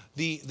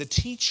the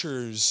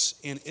teachers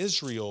in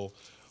Israel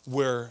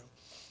were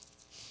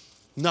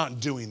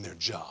not doing their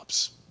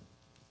jobs.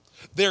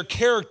 Their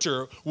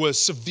character was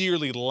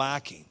severely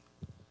lacking.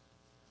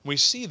 We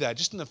see that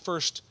just in the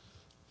first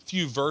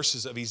few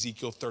verses of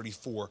Ezekiel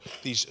 34,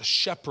 these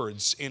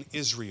shepherds in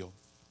Israel.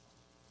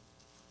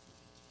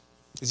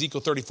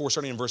 Ezekiel 34,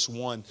 starting in verse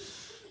 1.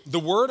 The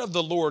word of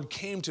the Lord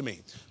came to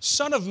me.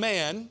 Son of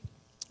man,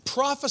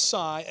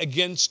 prophesy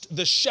against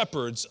the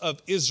shepherds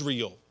of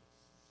Israel.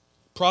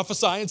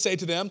 Prophesy and say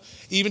to them,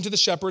 even to the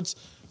shepherds,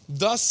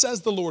 thus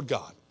says the Lord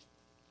God.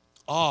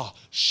 Ah,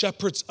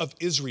 shepherds of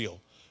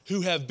Israel,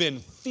 who have been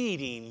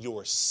feeding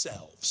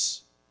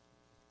yourselves.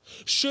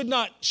 Should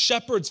not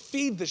shepherds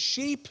feed the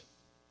sheep?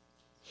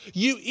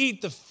 You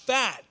eat the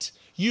fat.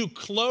 You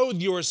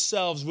clothe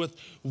yourselves with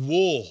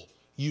wool.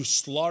 You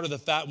slaughter the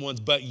fat ones,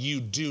 but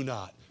you do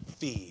not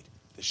feed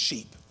the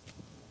sheep.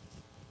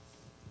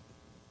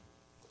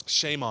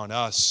 Shame on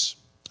us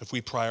if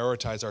we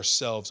prioritize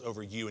ourselves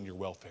over you and your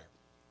welfare.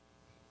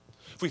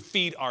 If we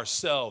feed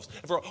ourselves,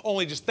 if we're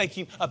only just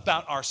thinking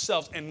about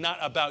ourselves and not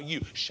about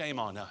you, shame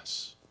on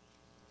us.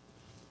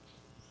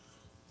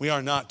 We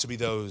are not to be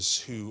those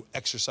who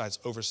exercise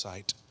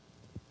oversight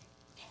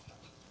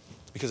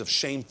because of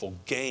shameful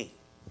gain,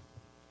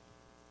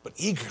 but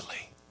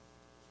eagerly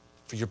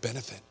for your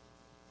benefit.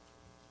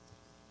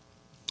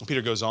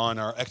 Peter goes on,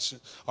 our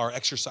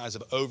exercise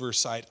of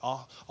oversight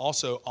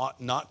also ought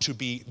not to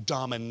be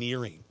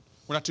domineering.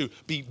 We're not to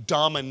be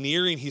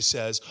domineering, he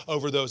says,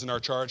 over those in our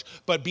charge,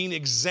 but being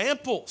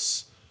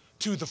examples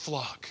to the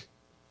flock.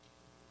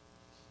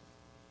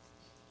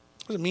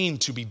 What does it mean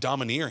to be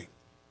domineering?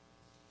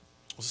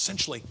 Well,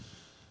 essentially,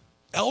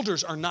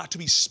 elders are not to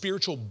be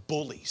spiritual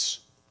bullies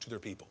to their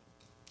people.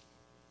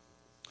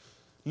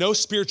 No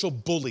spiritual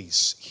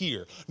bullies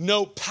here.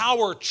 No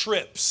power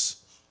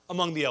trips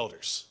among the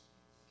elders.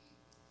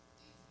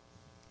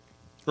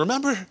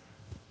 Remember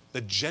the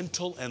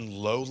gentle and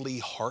lowly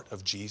heart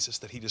of Jesus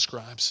that he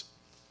describes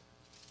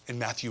in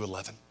Matthew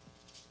 11?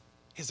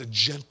 He has a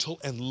gentle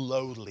and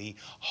lowly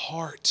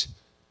heart.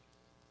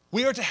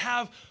 We are to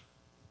have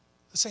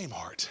the same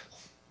heart,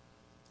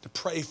 to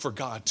pray for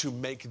God to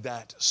make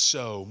that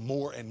so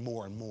more and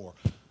more and more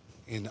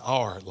in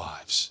our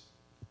lives.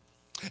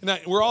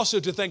 And we're also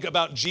to think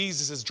about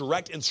Jesus'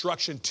 direct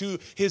instruction to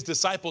his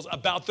disciples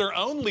about their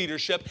own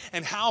leadership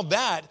and how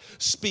that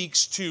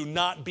speaks to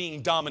not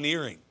being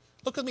domineering.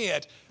 Look with me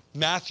at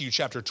Matthew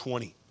chapter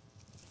 20.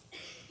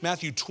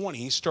 Matthew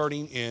 20,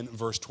 starting in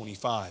verse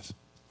 25.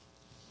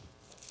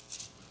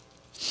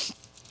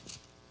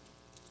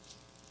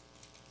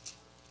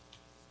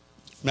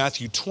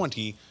 Matthew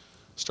 20,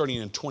 starting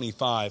in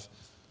 25.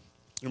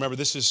 Remember,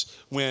 this is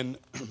when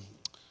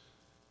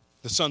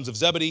the sons of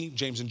Zebedee,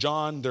 James and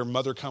John, their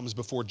mother comes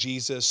before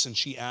Jesus, and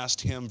she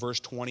asked him, verse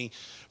 20,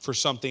 for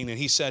something. And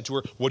he said to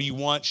her, "What do you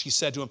want?" She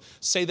said to him,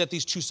 "Say that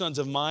these two sons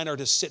of mine are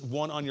to sit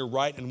one on your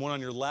right and one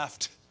on your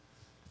left."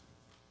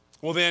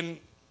 Well, then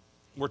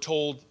we're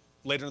told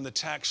later in the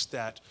text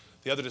that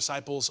the other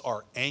disciples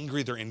are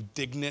angry. They're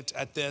indignant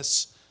at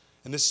this.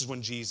 And this is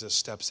when Jesus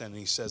steps in and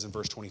he says in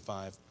verse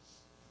 25,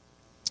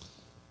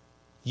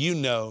 "You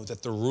know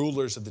that the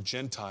rulers of the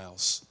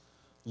Gentiles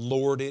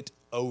lord it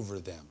over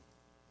them,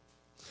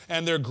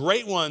 and their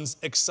great ones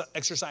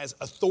exercise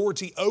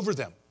authority over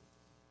them.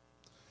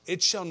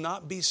 It shall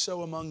not be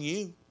so among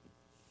you.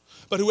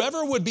 But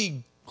whoever would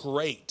be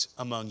great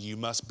among you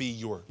must be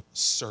your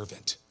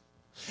servant.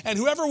 And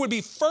whoever would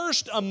be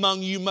first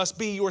among you must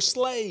be your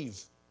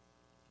slave.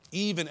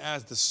 Even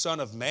as the Son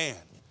of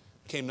Man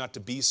came not to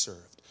be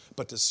served,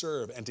 but to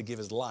serve and to give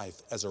his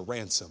life as a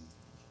ransom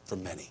for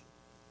many."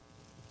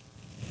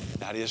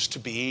 That is to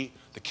be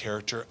the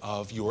character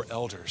of your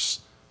elders.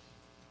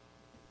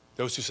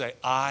 Those who say,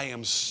 "I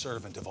am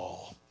servant of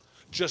all,"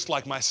 just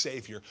like my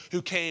Savior,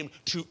 who came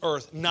to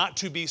earth not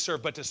to be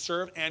served, but to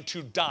serve and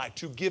to die,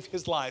 to give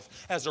his life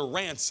as a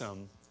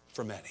ransom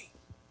for many.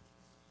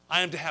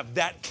 I am to have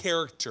that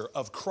character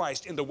of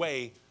Christ in the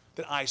way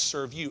that I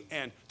serve you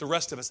and the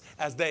rest of us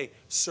as they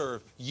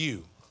serve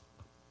you.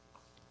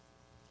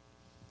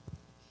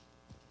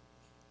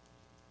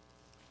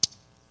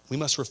 We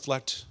must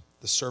reflect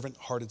the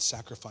servant-hearted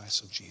sacrifice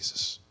of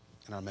Jesus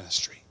in our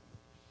ministry.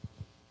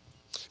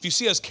 If you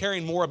see us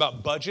caring more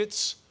about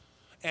budgets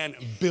and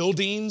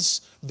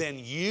buildings than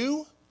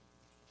you,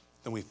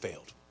 then we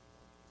failed.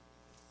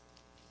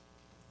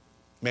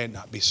 May it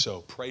not be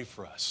so. Pray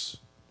for us,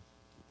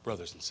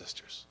 brothers and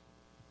sisters.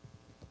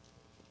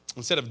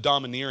 Instead of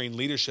domineering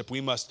leadership, we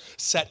must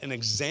set an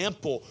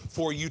example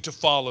for you to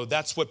follow.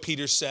 That's what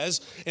Peter says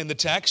in the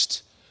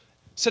text.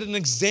 Set an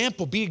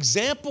example. Be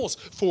examples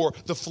for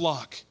the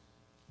flock.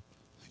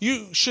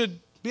 You should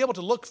be able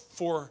to look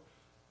for,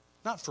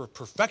 not for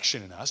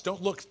perfection in us.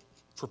 Don't look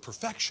for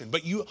perfection,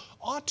 but you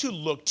ought to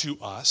look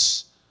to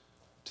us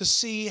to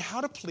see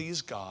how to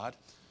please God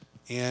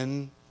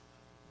in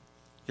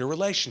your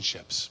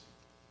relationships.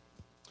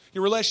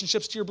 Your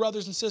relationships to your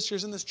brothers and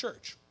sisters in this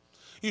church.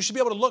 You should be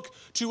able to look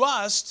to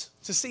us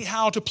to see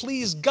how to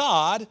please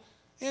God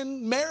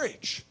in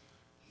marriage,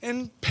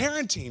 in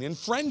parenting, in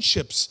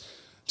friendships,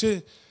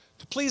 to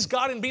please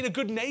God in being a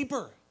good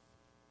neighbor.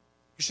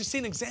 You should see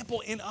an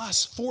example in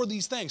us for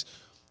these things,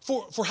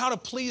 for how to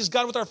please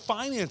God with our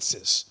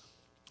finances,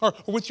 or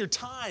with your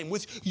time,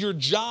 with your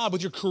job,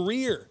 with your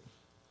career,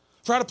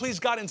 for how to please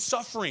God in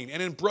suffering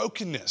and in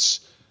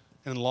brokenness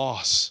and in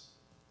loss.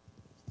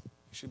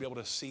 You should be able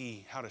to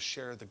see how to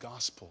share the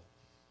gospel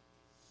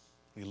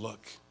when you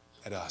look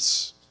at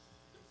us.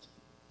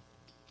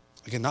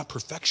 Again, not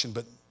perfection,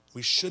 but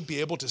we should be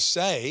able to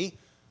say,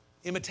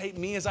 "Imitate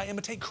me as I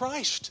imitate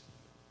Christ."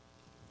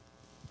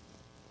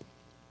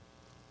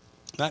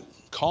 That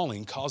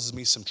calling causes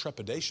me some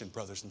trepidation,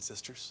 brothers and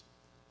sisters.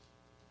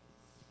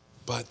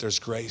 But there's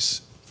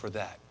grace for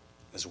that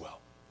as well.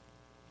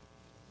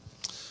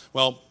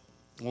 Well,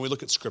 when we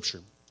look at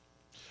Scripture,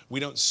 we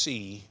don't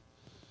see,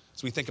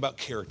 as we think about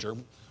character,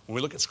 when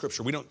we look at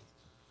Scripture, we don't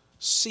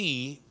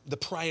see the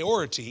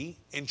priority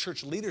in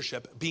church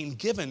leadership being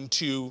given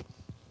to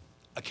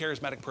a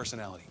charismatic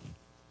personality.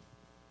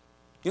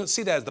 You don't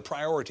see that as the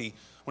priority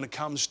when it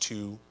comes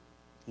to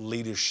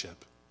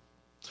leadership,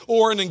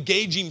 or an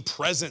engaging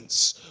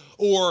presence,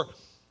 or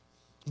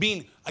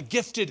being a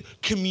gifted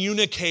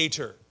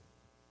communicator.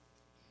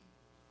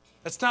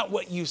 That's not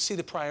what you see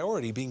the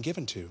priority being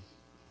given to.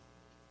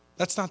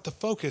 That's not the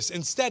focus.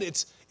 Instead,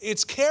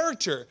 it's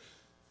character.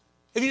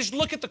 If you just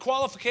look at the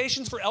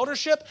qualifications for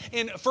eldership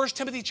in 1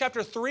 Timothy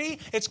chapter 3,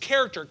 it's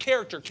character,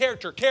 character,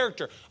 character,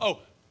 character. Oh,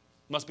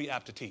 must be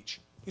apt to teach.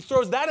 He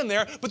throws that in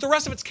there, but the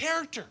rest of it's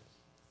character.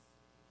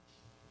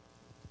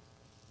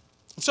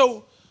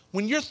 So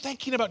when you're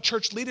thinking about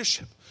church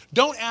leadership,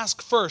 don't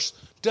ask first,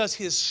 does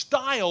his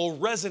style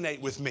resonate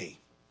with me?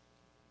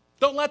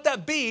 Don't let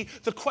that be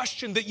the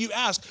question that you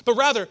ask, but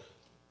rather,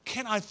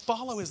 can I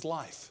follow his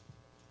life?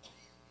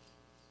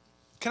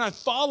 Can I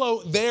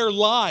follow their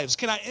lives?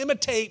 Can I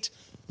imitate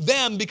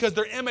them because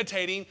they're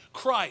imitating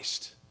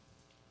Christ?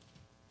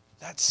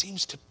 That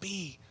seems to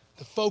be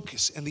the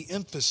focus and the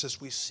emphasis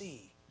we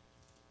see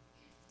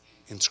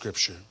in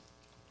Scripture,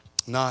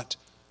 not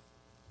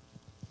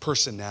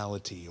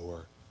personality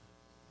or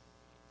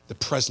the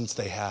presence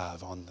they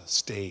have on the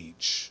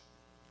stage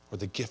or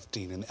the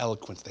gifting and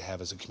eloquence they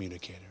have as a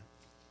communicator.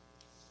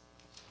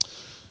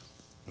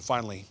 And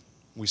finally,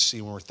 we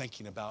see when we're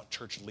thinking about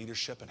church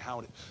leadership and how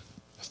it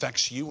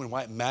affects you and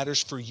why it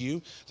matters for you,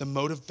 the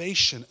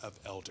motivation of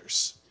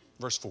elders.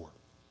 Verse 4,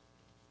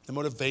 the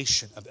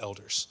motivation of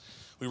elders.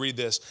 We read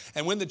this,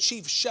 and when the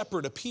chief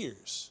shepherd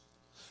appears,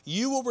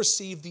 you will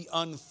receive the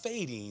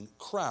unfading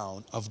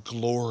crown of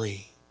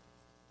glory.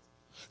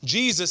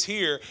 Jesus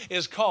here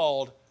is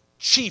called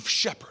chief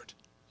shepherd.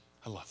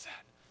 I love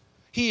that.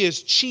 He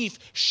is chief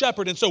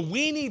shepherd. And so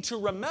we need to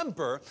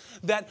remember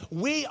that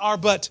we are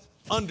but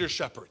under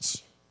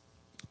shepherds.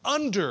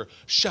 Under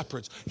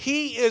shepherds.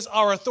 He is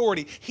our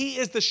authority. He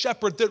is the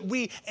shepherd that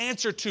we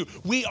answer to.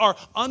 We are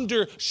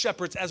under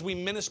shepherds as we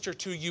minister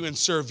to you and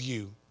serve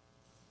you.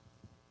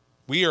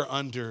 We are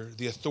under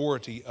the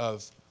authority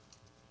of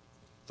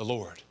the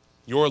Lord,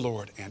 your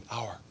Lord and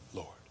our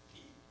Lord.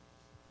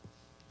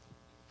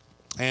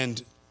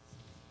 And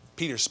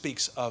Peter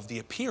speaks of the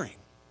appearing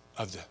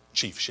of the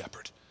chief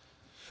shepherd.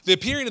 The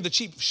appearing of the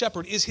chief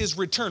shepherd is his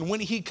return when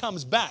he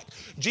comes back.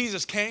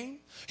 Jesus came,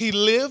 he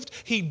lived,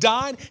 he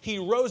died, he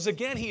rose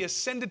again, he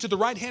ascended to the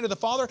right hand of the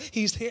Father.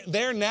 He's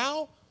there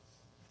now,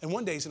 and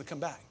one day he's going to come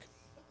back.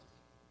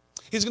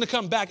 He's going to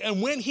come back,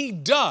 and when he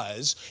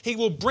does, he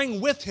will bring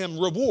with him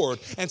reward.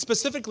 And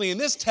specifically in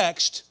this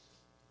text,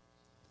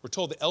 we're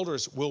told the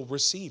elders will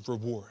receive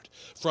reward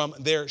from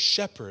their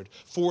shepherd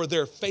for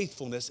their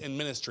faithfulness in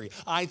ministry.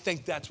 I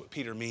think that's what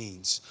Peter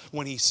means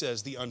when he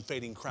says the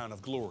unfading crown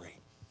of glory.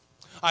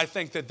 I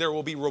think that there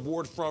will be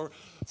reward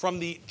from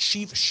the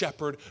chief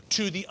shepherd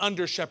to the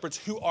under shepherds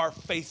who are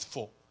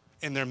faithful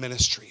in their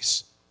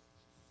ministries.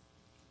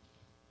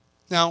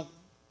 Now,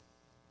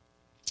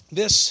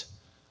 this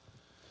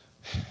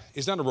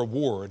is not a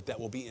reward that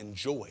will be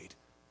enjoyed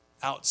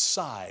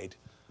outside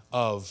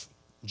of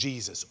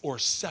Jesus or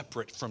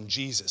separate from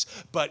Jesus,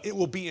 but it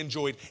will be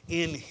enjoyed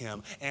in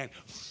him and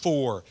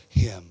for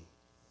him.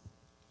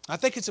 I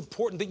think it's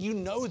important that you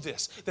know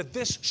this, that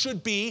this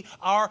should be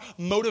our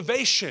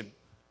motivation.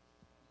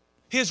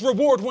 His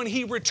reward when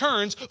he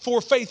returns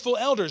for faithful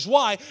elders.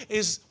 Why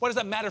does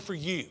that matter for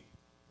you?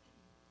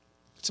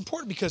 It's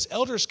important because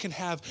elders can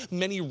have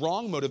many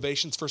wrong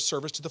motivations for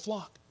service to the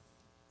flock.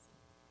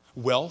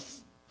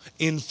 Wealth,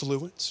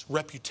 influence,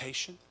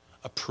 reputation,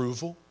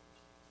 approval.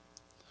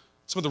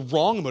 Some of the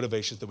wrong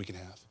motivations that we can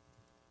have.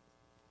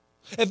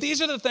 If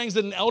these are the things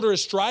that an elder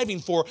is striving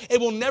for, it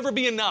will never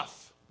be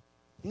enough.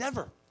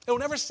 Never. It will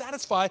never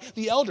satisfy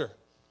the elder.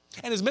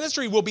 And his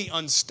ministry will be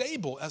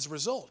unstable as a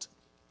result.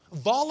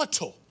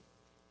 Volatile.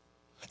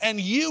 And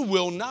you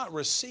will not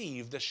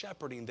receive the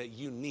shepherding that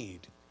you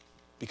need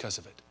because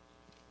of it.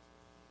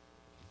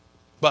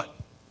 But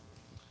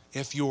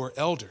if your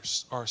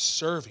elders are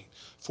serving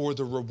for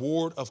the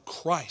reward of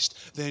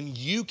Christ, then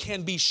you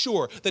can be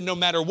sure that no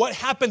matter what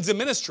happens in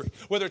ministry,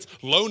 whether it's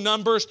low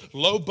numbers,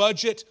 low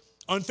budget,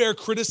 unfair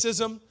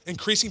criticism,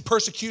 increasing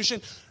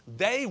persecution,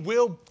 they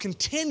will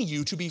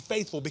continue to be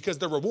faithful because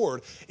their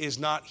reward is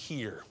not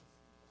here,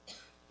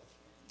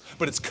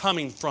 but it's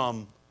coming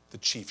from the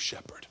chief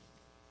shepherd.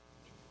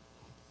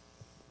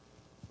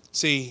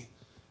 See,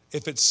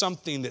 if it's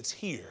something that's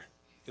here,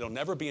 it'll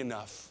never be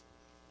enough.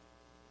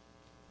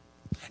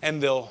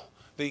 And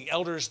the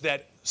elders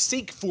that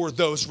seek for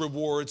those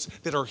rewards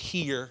that are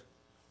here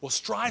will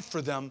strive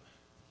for them,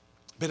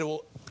 but it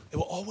will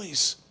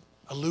always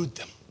elude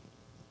them.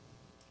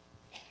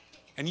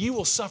 And you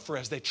will suffer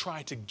as they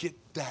try to get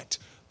that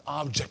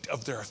object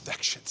of their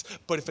affections.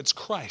 But if it's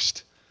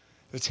Christ,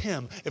 if it's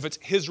him, if it's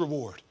his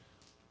reward,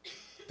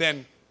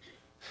 then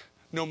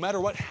no matter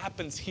what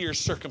happens here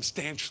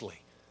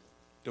circumstantially,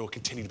 there will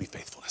continue to be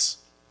faithfulness.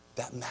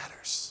 That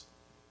matters.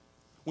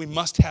 We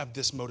must have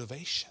this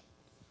motivation.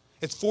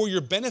 It's for your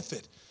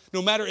benefit.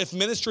 No matter if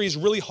ministry is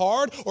really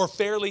hard or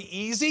fairly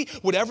easy,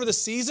 whatever the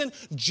season,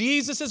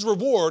 Jesus'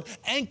 reward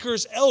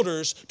anchors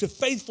elders to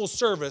faithful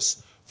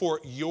service for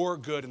your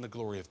good and the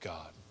glory of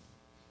God.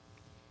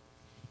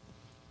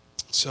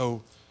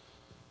 So,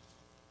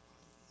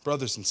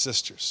 brothers and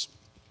sisters,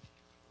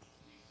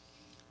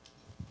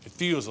 it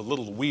feels a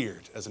little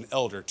weird as an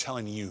elder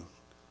telling you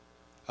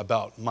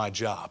about my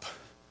job.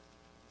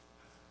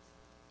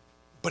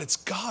 But it's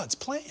God's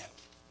plan.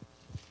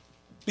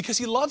 Because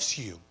He loves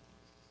you.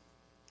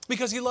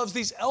 Because He loves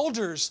these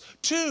elders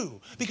too.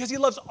 Because He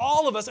loves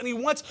all of us and He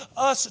wants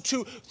us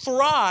to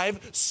thrive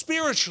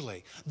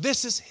spiritually.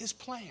 This is His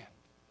plan.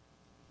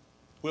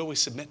 Will we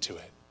submit to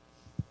it?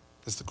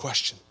 Is the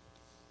question.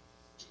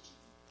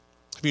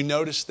 Have you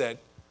noticed that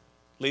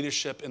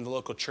leadership in the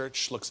local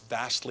church looks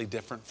vastly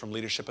different from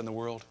leadership in the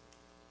world?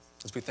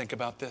 As we think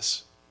about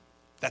this,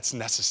 that's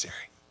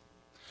necessary.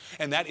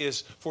 And that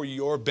is for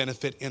your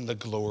benefit in the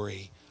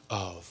glory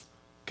of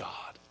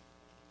God.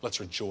 Let's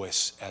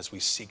rejoice as we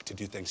seek to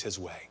do things His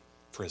way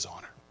for His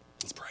honor.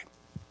 Let's pray.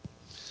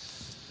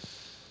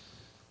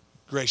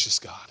 Gracious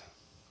God,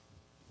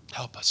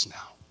 help us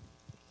now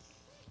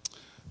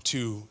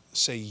to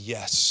say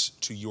yes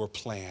to your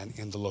plan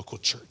in the local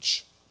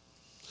church.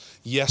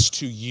 Yes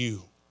to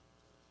you.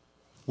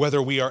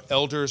 Whether we are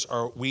elders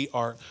or we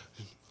are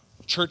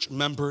church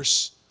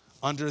members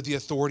under the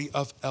authority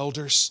of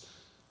elders,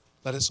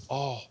 let us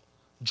all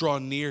draw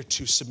near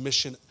to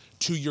submission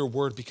to your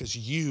word, because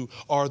you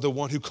are the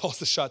one who calls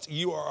the shots.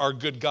 You are our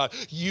good God.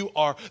 You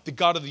are the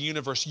God of the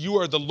universe. You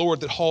are the Lord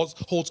that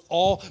holds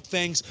all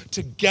things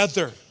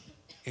together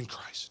in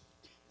Christ.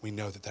 We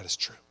know that that is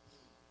true.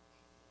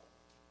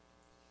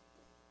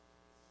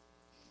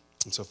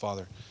 And so,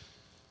 Father,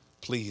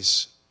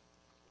 please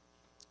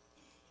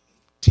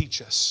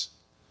teach us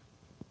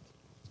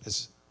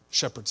as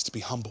shepherds to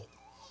be humble.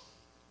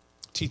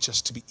 Teach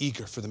us to be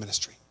eager for the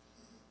ministry.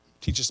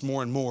 Teach us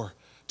more and more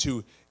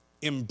to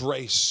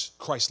embrace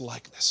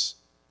Christ-likeness.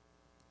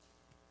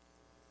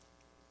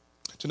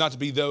 To not to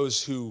be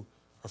those who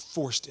are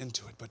forced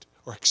into it, but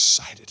are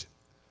excited,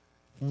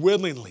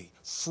 willingly,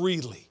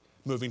 freely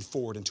moving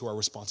forward into our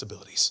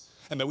responsibilities.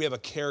 And may we have a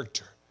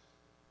character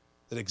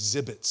that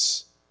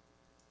exhibits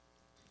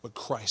what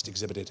Christ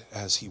exhibited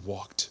as He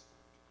walked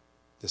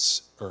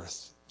this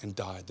earth and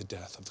died the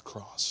death of the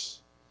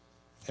cross.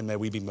 And may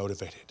we be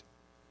motivated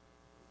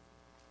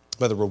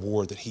by the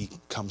reward that He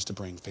comes to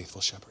bring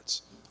faithful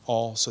shepherds,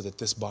 all so that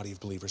this body of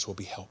believers will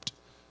be helped,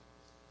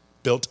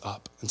 built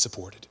up, and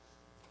supported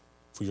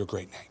for your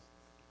great name.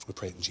 We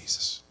pray it in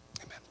Jesus.